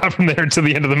 Doesn't stop from there to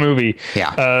the end of the movie.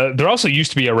 Yeah. There also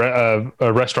used to be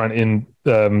a restaurant in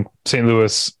St.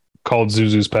 Louis called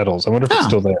Zuzu's Petals. I wonder if it's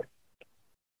still there.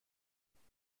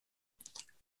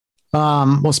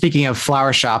 Well, speaking of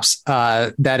flower shops,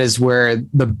 that is where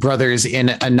the brothers in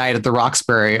A Night at the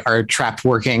Roxbury are trapped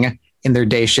working in their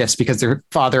day shifts because their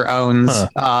father owns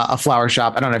a flower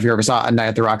shop. I don't know if you ever saw A Night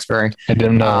at the Roxbury. I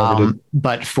didn't know.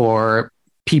 But for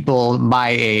people my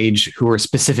age who were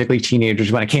specifically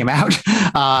teenagers when it came out,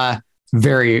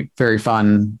 very, very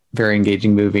fun very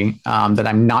engaging movie that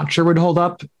I'm not sure would hold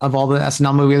up of all the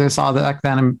SNL movies I saw back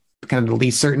then. I'm kind of the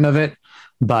least certain of it.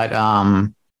 But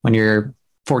when you're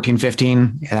 14,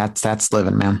 15, that's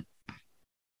living, man.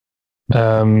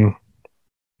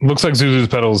 Looks like Zuzu's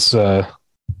Petals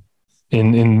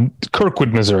in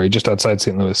Kirkwood, Missouri, just outside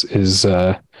St. Louis, is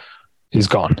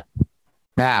gone.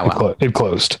 Well, it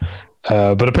closed.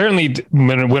 But apparently,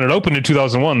 when it opened in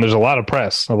 2001, there's a lot of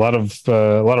press, a lot of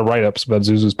write-ups about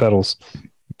Zuzu's Petals,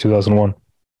 2001.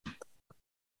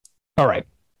 All right.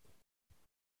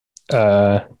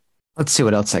 Let's see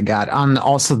what else I got on.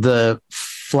 Also, the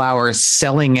flower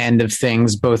selling end of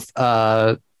things, both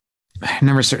I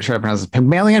never sure how to pronounce it,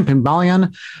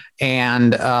 Pygmalion,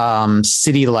 and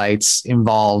City Lights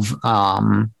involve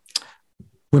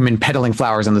women peddling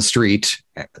flowers on the street.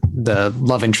 The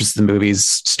love interests of the movies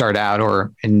start out,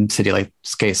 or in City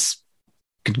Lights' case,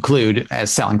 conclude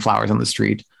as selling flowers on the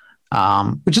street,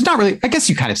 which is not really, I guess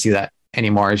you kind of see that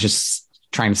anymore. It's just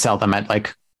trying to sell them at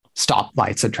like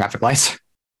stoplights and traffic lights.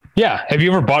 Yeah. Have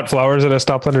you ever bought flowers at a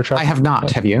stoplight or traffic? I have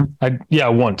not. Have you? Yeah,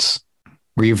 once.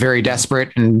 Were you very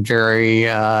desperate and very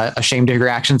ashamed of your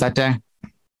actions that day?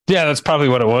 Yeah, that's probably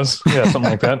what it was. Yeah, something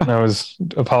like that. I was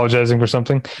apologizing for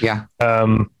something. Yeah.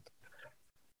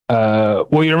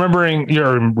 Well, you're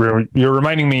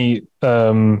reminding me.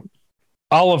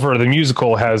 Oliver, the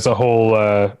musical, has a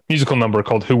whole musical number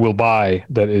called "Who Will Buy."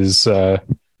 That is,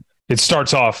 it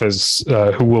starts off as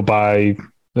 "Who will buy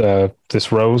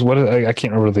this rose?" I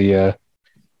can't remember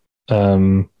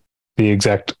the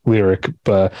exact lyric,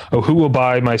 but who will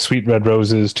buy my sweet red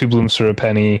roses, 2 blooms for a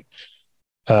penny?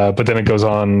 But then it goes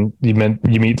on. You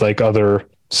meet like other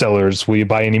sellers. Will you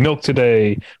buy any milk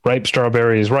today? Ripe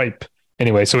strawberries, ripe.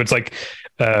 Anyway, so it's like,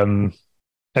 I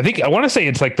want to say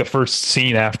it's like the first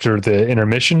scene after the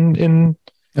intermission in.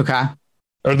 Okay.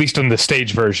 Or at least in the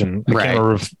stage version. I Right. can't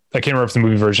remember if the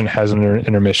movie version has an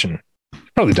intermission.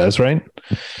 Probably does, right?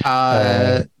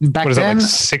 Back what is then, that, like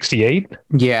 68?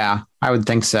 yeah, I would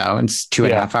think so. It's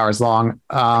 2.5 hours long.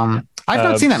 I've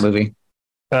not seen that movie.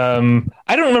 I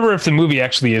don't remember if the movie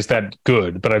actually is that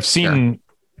good, but I've seen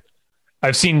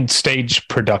stage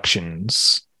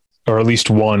productions, or at least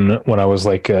one when I was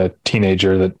like a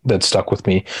teenager that stuck with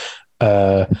me.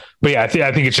 But yeah, I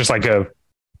think it's just like a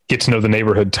get to know the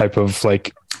neighborhood type of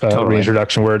like Totally.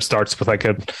 reintroduction, where it starts with like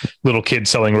a little kid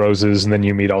selling roses, and then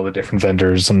you meet all the different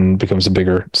vendors, and it becomes a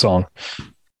bigger song.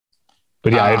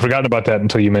 But yeah, I had forgotten about that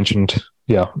until you mentioned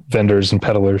vendors and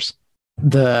peddlers.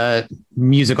 The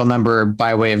musical number,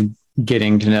 by way of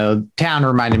getting to know town,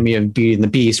 reminded me of Beauty and the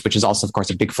Beast, which is also, of course,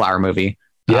 a big flower movie.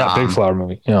 Yeah, big flower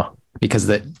movie. Yeah, because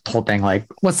the whole thing, like,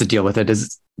 what's the deal with it?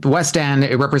 Is the West End?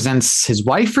 It represents his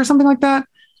wife or something like that.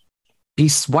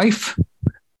 Beast's wife.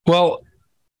 Well,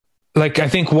 like I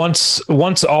think once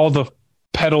all the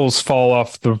petals fall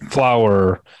off the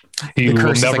flower, he The will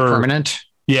curse is like never. permanent.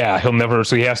 Yeah, he'll never.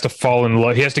 So he has to fall in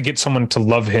love. He has to get someone to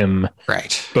love him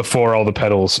Right. before all the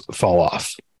petals fall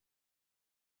off.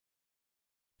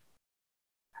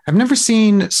 I've never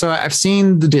seen, so I've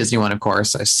seen the Disney one, of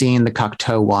course. I've seen the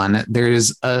Cocteau one.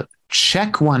 There's a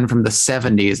Czech one from the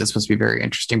 70s that's supposed to be very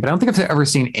interesting, but I don't think I've ever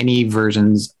seen any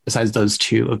versions besides those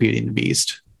two of Beauty and the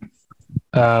Beast.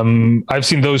 I've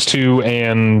seen those two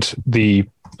and the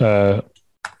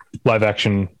live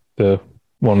action, the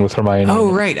one with Hermione.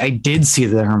 Oh, right. I did see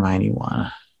the Hermione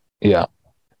one. Yeah.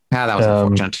 That was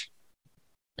unfortunate.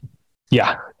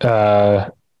 Yeah.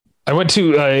 I went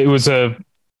to, it was a,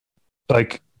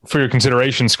 like, for your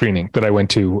consideration screening that I went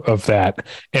to of that.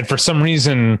 And for some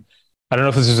reason, I don't know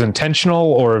if this was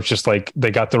intentional or if just like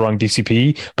they got the wrong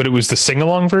DCP, but it was the sing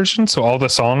along version. So all the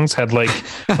songs had like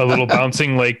a little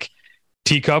bouncing, like,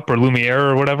 teacup or Lumiere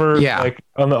or whatever, like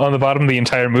on the bottom of the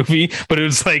entire movie. But it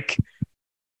was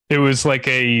like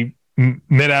a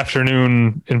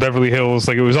mid-afternoon in Beverly Hills.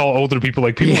 Like, it was all older people.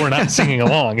 Like, people were not singing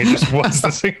along. It just was the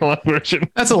sing along version.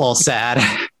 That's a little sad.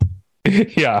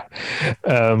 Yeah.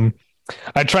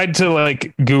 I tried to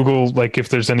like Google like if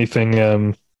there's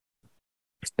anything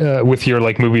with your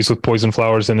like movies with poison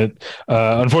flowers in it.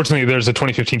 Unfortunately, there's a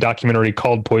 2015 documentary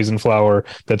called Poison Flower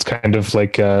that's kind of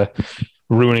like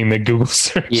ruining the Google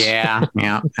search. Yeah.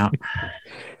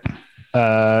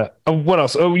 What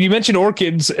else? Oh, you mentioned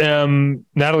orchids.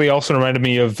 Natalie also reminded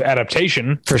me of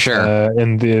Adaptation For sure.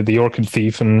 And the Orchid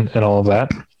Thief and all of that.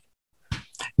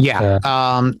 Yeah.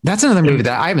 That's another movie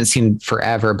that I haven't seen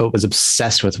forever, but was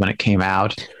obsessed with when it came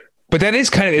out. But that is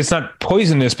kind of, it's not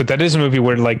poisonous, but that is a movie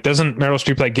where like, doesn't Meryl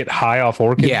Streep like get high off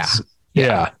orchids?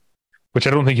 Yeah. Which I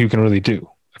don't think you can really do.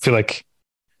 I feel like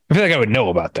I would know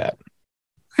about that.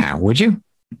 Would you?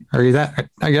 Are you that?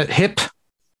 I got hip.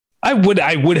 I would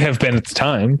have been at the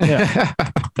time. Yeah.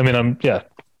 I mean,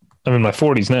 I'm in my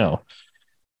 40s now.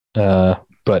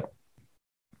 But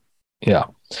yeah.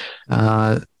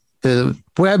 The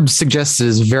web suggests it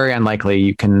is very unlikely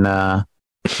you can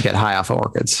get high off of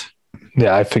orchids.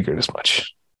 Yeah, I figured as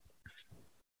much.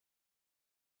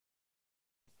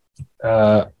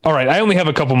 All right, I only have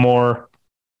a couple more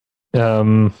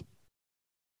on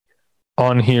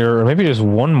here, or maybe just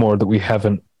one more that we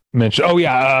haven't mentioned. Oh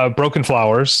yeah, Broken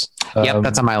Flowers. Yep,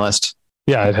 that's on my list.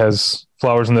 Yeah, it has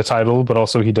flowers in the title, but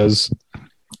also he does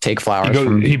take flowers.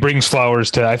 He brings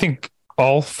flowers to, I think,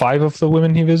 all 5 of the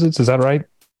women he visits. Is that right?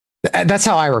 That's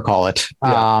how I recall it.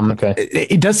 Yeah, okay.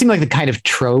 It does seem like the kind of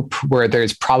trope where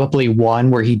there's probably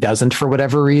one where he doesn't for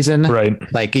whatever reason. Right.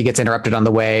 Like he gets interrupted on the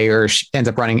way or she ends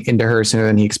up running into her sooner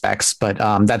than he expects. But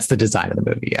that's the design of the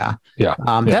movie. Yeah. Yeah.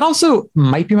 That also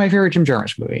might be my favorite Jim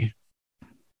Jarmusch movie.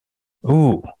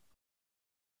 Ooh.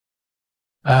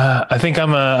 I think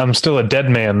I'm still a Dead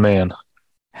Man.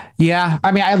 Yeah.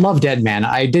 I mean, I love Dead Man.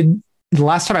 The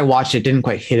last time I watched it, didn't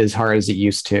quite hit as hard as it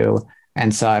used to.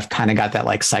 And so I've kind of got that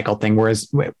like cycle thing,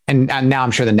 and now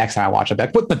I'm sure the next time I watch it, I'm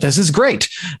like, but this is great.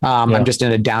 I'm just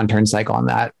in a downturn cycle on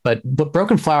that. But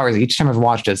Broken Flowers, each time I've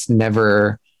watched it's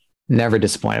never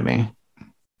disappointed me.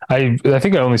 I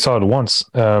think I only saw it once.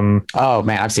 Oh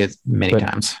man, I've seen it many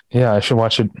times. Yeah, I should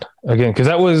watch it again because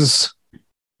that was,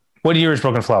 what year is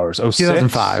Broken Flowers?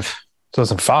 2005.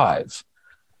 2005.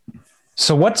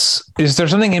 So is there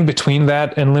something in between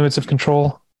that and Limits of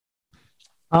Control?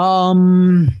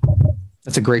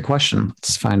 That's a great question.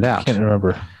 Let's find out. I can't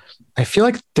remember. I feel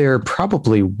like there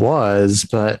probably was,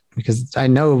 but because I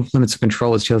know Limits of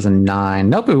Control was 2009.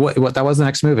 Nope, that was the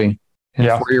next movie.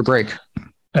 Yeah, 4-year break.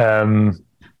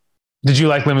 Did you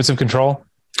like Limits of Control?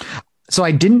 So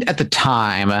I didn't at the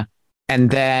time,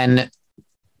 and then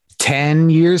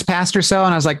 10 years passed or so,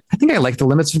 and I was like, I think I like the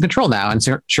Limits of Control now. And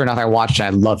sure enough, I watched it. I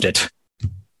loved it.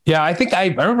 Yeah, I think I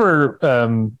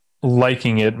remember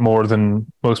liking it more than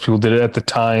most people did it at the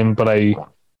time, but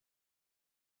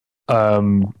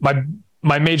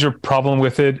my major problem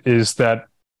with it is that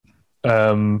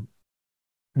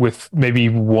with maybe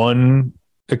one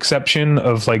exception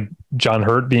of like John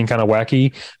Hurt being kind of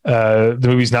wacky, the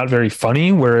movie's not very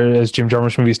funny, whereas Jim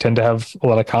Jarmusch movies tend to have a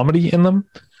lot of comedy in them.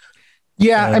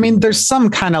 Yeah, I mean, there's some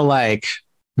kind of like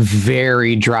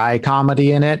very dry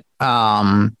comedy in it.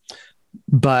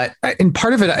 But in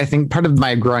part of it, I think part of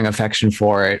my growing affection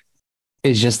for it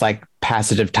is just like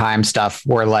passage of time stuff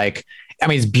where like, I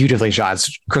mean, it's beautifully shot.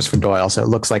 It's Christopher Doyle, so it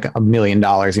looks like $1 million,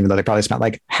 even though they probably spent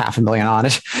like $500,000 on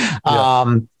it.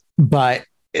 Yeah. But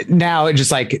now it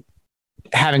just like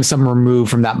having some remove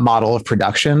from that model of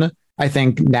production. I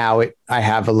think now I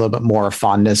have a little bit more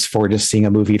fondness for just seeing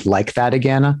a movie like that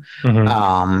again.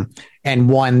 Mm-hmm. And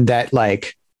one that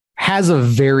like has a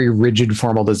very rigid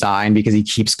formal design because he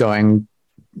keeps going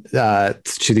to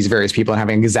these various people and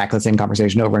having exactly the same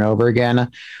conversation over and over again.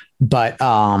 But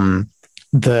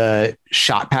the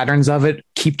shot patterns of it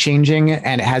keep changing,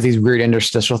 and it has these weird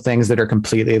interstitial things that are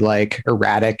completely like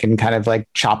erratic and kind of like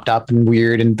chopped up and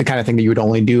weird, and the kind of thing that you would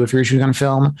only do if you're shooting on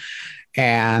film.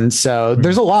 And so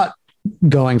there's a lot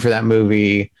going for that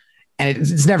movie, and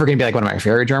it's never going to be like one of my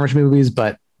favorite Jarmusch movies,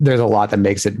 but there's a lot that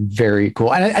makes it very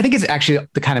cool. And I think it's actually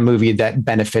the kind of movie that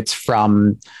benefits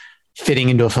from fitting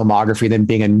into a filmography than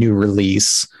being a new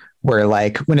release, where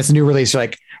like when it's a new release, you're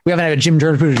like, we haven't had a Jim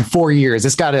Jarmusch movie in 4 years.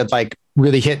 It's got to like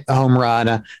really hit a home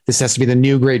run. This has to be the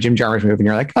new great Jim Jarmusch movie. And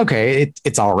you're like, okay,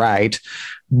 it's all right.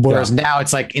 Whereas now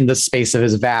it's like in the space of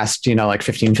his vast, like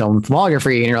 15 film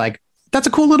filmography. And you're like, that's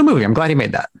a cool little movie. I'm glad he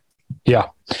made that. Yeah.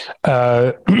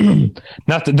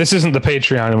 Not that this isn't the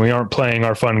Patreon and we aren't playing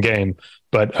our fun game,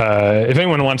 but if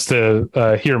anyone wants to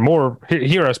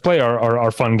hear us play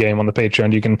our fun game on the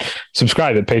Patreon, you can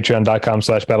subscribe at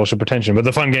patreon.com/Battleship Pretension. But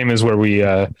the fun game is where we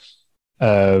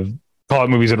call out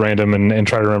movies at random and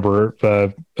try to remember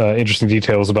interesting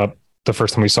details about the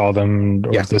first time we saw them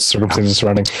or the circumstances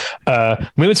surrounding.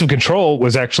 Limits of Control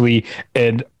was actually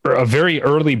a very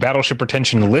early Battleship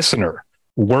Pretension listener.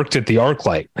 Worked at the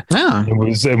ArcLight. It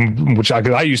was which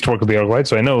I used to work with the ArcLight,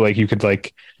 so I know like you could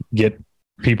like get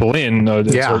people in at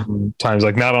certain times,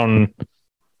 like not on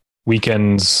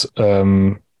weekends.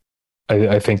 I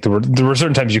think there were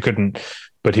certain times you couldn't,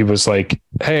 but he was like,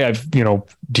 hey, do you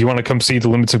want to come see the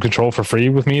Limits of Control for free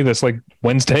with me this like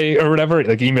Wednesday or whatever?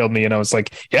 Like emailed me and I was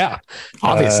like, yeah,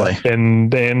 obviously. So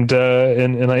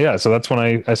that's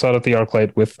when I saw it at the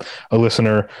ArcLight with a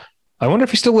listener. I wonder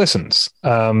if he still listens.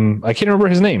 I can't remember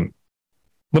his name.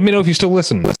 Let me know if you still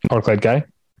listen, ArcLight guy.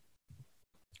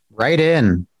 Right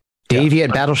in. Davey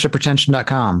at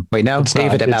battleshippretension.com. Wait, no, it's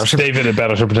David at battleship. David at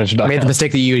battleshippretension.com. I made the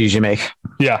mistake that you usually make.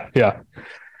 Yeah.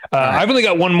 I've only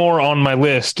got one more on my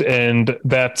list, and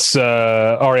that's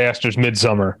Ari Aster's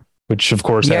Midsummer, which of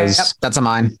course has that's a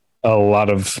mine. A lot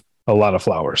of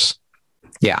flowers.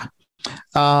 Yeah.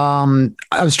 I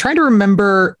was trying to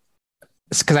remember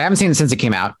because I haven't seen it since it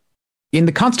came out. In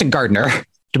The Constant Gardener,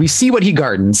 do we see what he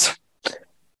gardens?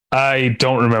 I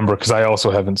don't remember because I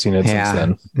also haven't seen it since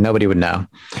then. Nobody would know.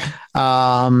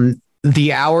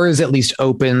 The Hours at least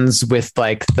opens with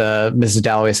like the Mrs.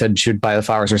 Dalloway said she would buy the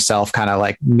flowers herself, kind of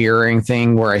like mirroring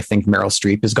thing where I think Meryl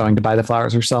Streep is going to buy the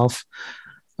flowers herself.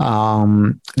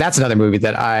 That's another movie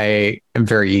that I am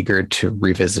very eager to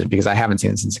revisit because I haven't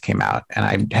seen it since it came out and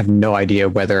I have no idea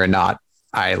whether or not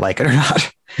I like it or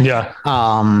not. Yeah.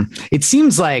 It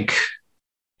seems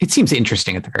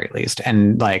interesting at the very least.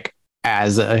 And like,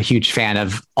 as a huge fan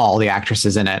of all the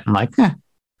actresses in it, I'm like,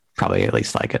 probably at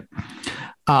least like it.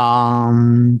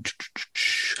 Some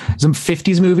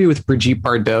 50s movie with Brigitte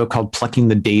Bardot called Plucking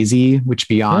the Daisy, which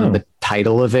beyond the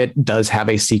title of it does have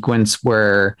a sequence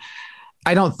where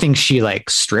I don't think she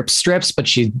like strips, but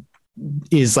she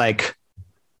is like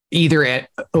either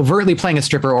overtly playing a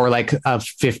stripper or like a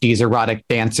 50s erotic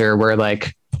dancer where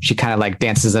like she kind of like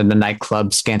dances in the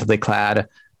nightclub scantily clad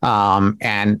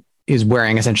and is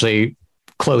wearing essentially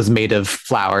clothes made of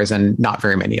flowers and not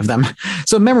very many of them.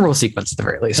 So a memorable sequence at the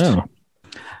very least.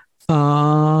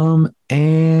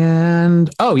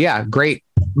 Great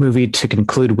movie to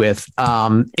conclude with.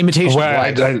 Imitation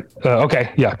of Life.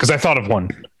 Okay. Yeah. Cause I thought of one.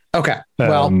 Okay.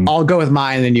 Well, I'll go with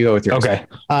mine and then you go with yours. Okay.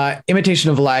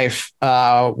 Imitation of Life,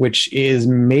 which is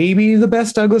maybe the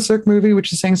best Douglas Sirk movie,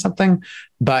 which is saying something,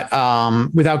 but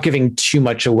without giving too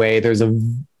much away, there's a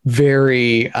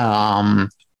very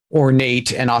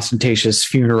ornate and ostentatious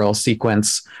funeral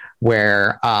sequence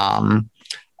where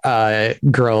a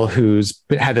girl who's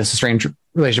had this estranged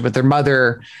relationship with their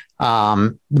mother,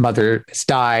 the mother has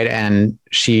died and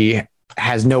she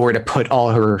has nowhere to put all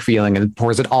her feeling and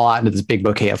pours it all out into this big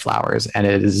bouquet of flowers. And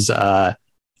it is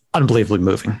unbelievably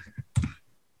moving.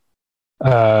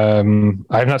 I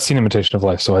have not seen Imitation of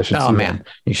Life, so I should see that.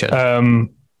 You should. So I'm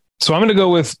going to go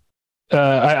with,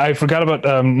 I forgot about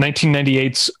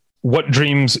 1998's What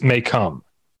Dreams May Come.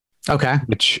 Okay.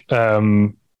 Which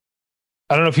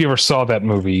I don't know if you ever saw that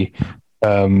movie.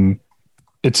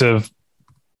 It's a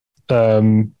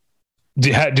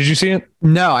did you see it?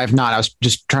 No, I've not. I was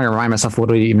just trying to remind myself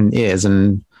what it even is.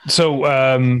 And so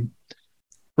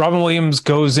Robin Williams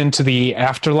goes into the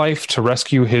afterlife to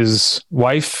rescue his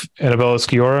wife, Annabella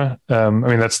Sciorra. I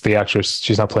mean, that's the actress.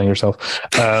 She's not playing herself.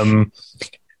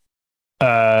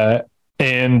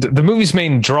 And the movie's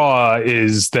main draw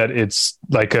is that it's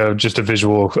like just a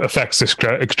visual effects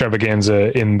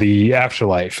extravaganza in the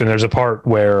afterlife. And there's a part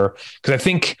where, because I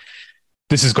think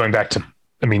this is going back to,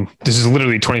 I mean, this is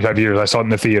literally 25 years. I saw it in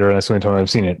the theater and that's the only time I've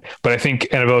seen it. But I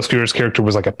think Annabella Sciorra's character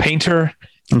was like a painter.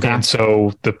 Okay. And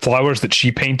so the flowers that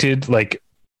she painted like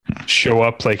show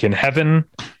up like in heaven.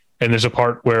 And there's a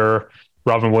part where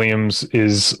Robin Williams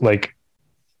is like,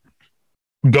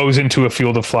 goes into a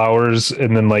field of flowers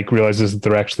and then like realizes that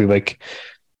they're actually like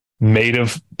made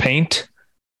of paint.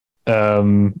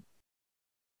 And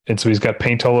so he's got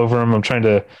paint all over him. I'm trying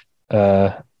to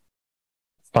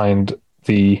find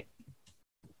the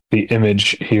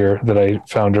image here that I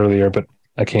found earlier, but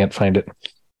I can't find it.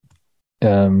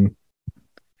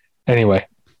 Anyway,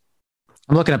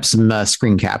 I'm looking up some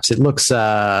screen caps. It looks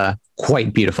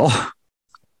quite beautiful.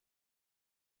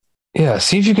 Yeah,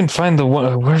 see if you can find the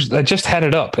one. I just had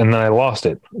it up and then I lost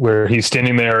it. Where he's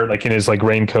standing there, like in his like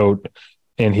raincoat,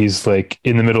 and he's like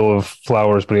in the middle of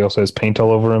flowers, but he also has paint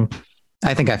all over him.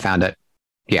 I think I found it.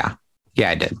 Yeah,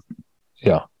 I did.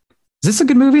 Yeah, is this a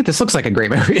good movie? This looks like a great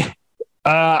movie.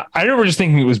 I remember just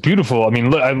thinking it was beautiful. I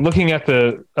mean, I'm looking at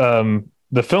the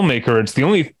filmmaker. It's the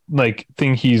only like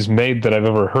thing he's made that I've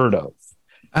ever heard of.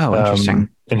 Oh, interesting.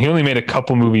 And he only made a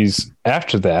couple movies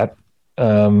after that.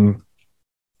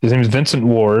 His name is Vincent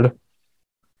Ward.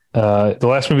 The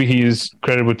last movie he is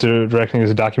credited with directing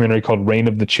is a documentary called Reign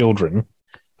of the Children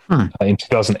in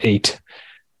 2008.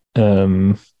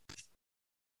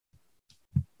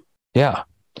 Yeah.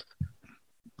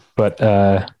 But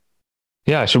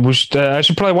yeah, I should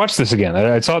probably watch this again.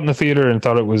 I saw it in the theater and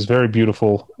thought it was very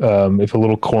beautiful, if a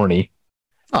little corny.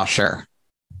 Oh, sure.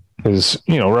 Because,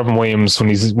 Robin Williams, when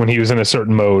he was in a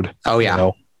certain mode. Oh,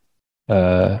 yeah.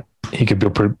 He could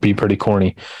be pretty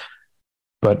corny,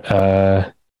 but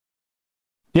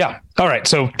yeah. All right.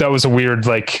 So that was a weird,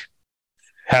 like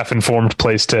half-informed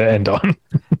place to end on.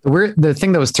 The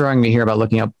thing that was throwing me here about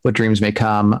looking up What Dreams May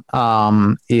Come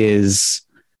is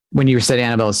when you said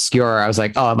Annabella Sciorra, I was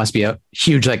like, oh, it must be a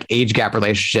huge like age gap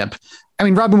relationship. I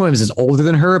mean, Robin Williams is older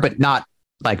than her, but not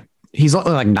like he's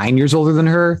only like 9 years older than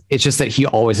her. It's just that he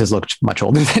always has looked much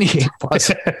older than he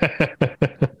was.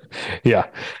 Yeah.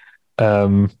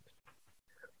 All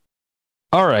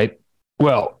right.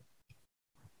 Well,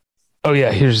 oh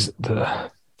yeah,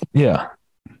 yeah.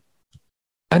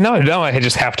 And now I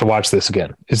just have to watch this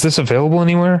again. Is this available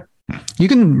anywhere? You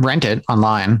can rent it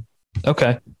online.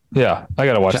 Okay. Yeah, I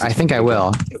got to watch this. I think I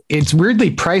will. It's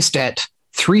weirdly priced at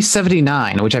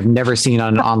 $3.79, which I've never seen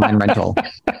on an online rental.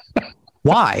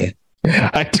 Why?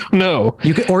 I don't know.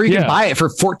 You can buy it for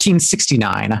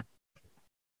 $14.69.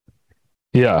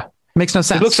 Yeah. Makes no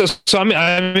sense. It looks so I'm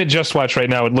at Just Watch right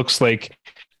now. It looks like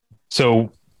Redbox,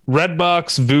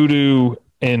 Vudu,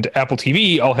 and Apple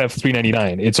TV all have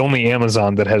 $3.99. It's only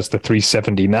Amazon that has the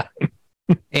 $3.79.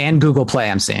 And Google Play,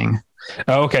 I'm seeing.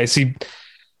 Oh, okay. See,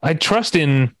 I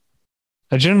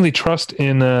generally trust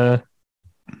in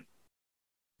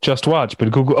Just Watch,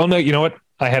 but Google. Oh no, you know what?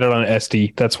 I had it on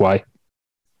SD. That's why.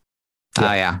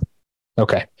 Oh yeah.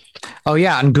 Okay. Oh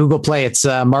yeah, on Google Play, it's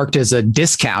marked as a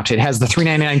discount. It has the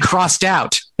 $3.99 crossed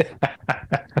out.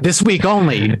 This week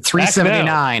only,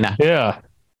 $3.79. Yeah.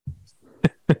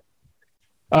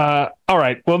 All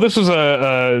right. Well, this was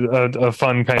a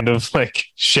fun kind of like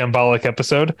shambolic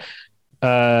episode.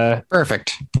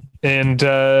 Perfect. And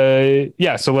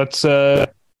yeah, so let's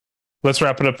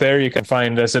wrap it up there. You can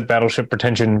find us at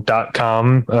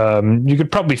battleshippretension.com. You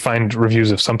could probably find reviews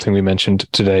of something we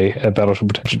mentioned today at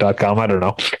battleshippretension.com. I don't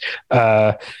know.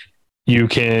 You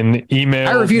can email.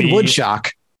 I reviewed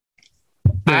Woodshock.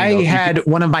 I had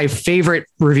one of my favorite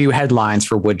review headlines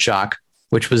for Woodshock,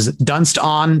 which was Dunst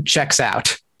on, checks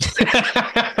out.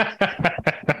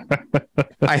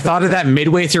 I thought of that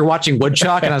midway through watching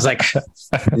Woodshock, and I was like,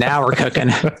 now we're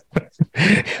cooking.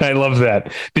 I love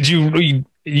that. Did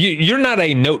you're not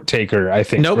a note taker, I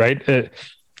think, nope. Right?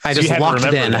 I just locked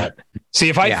it in. That. See,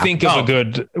 if I think of a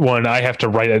good one, I have to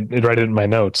write it in my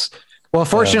notes. Well,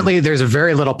 fortunately, there's a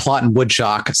very little plot in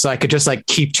Woodshock, so I could just like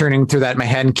keep turning through that in my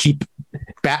head and keep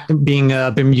being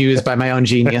bemused by my own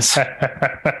genius. All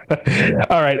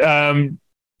right.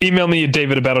 Email me at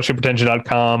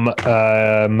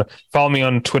david@battleshippretension.com. Follow me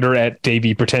on Twitter at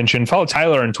DavyPretension. Follow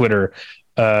Tyler on Twitter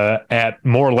at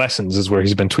More Lessons is where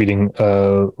he's been tweeting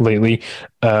lately.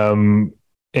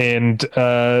 And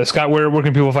Scott, where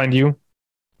can people find you?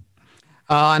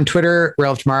 On Twitter,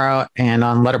 Rail of Tomorrow, and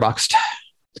on Letterboxd.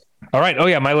 All right. Oh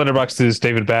yeah, my Letterboxd is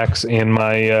David Bax, and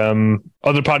my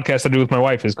other podcast I do with my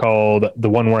wife is called The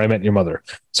One Where I Met Your Mother.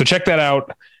 So check that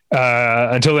out.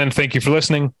 Until then, thank you for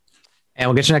listening. And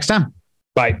we'll get you next time.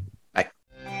 Bye.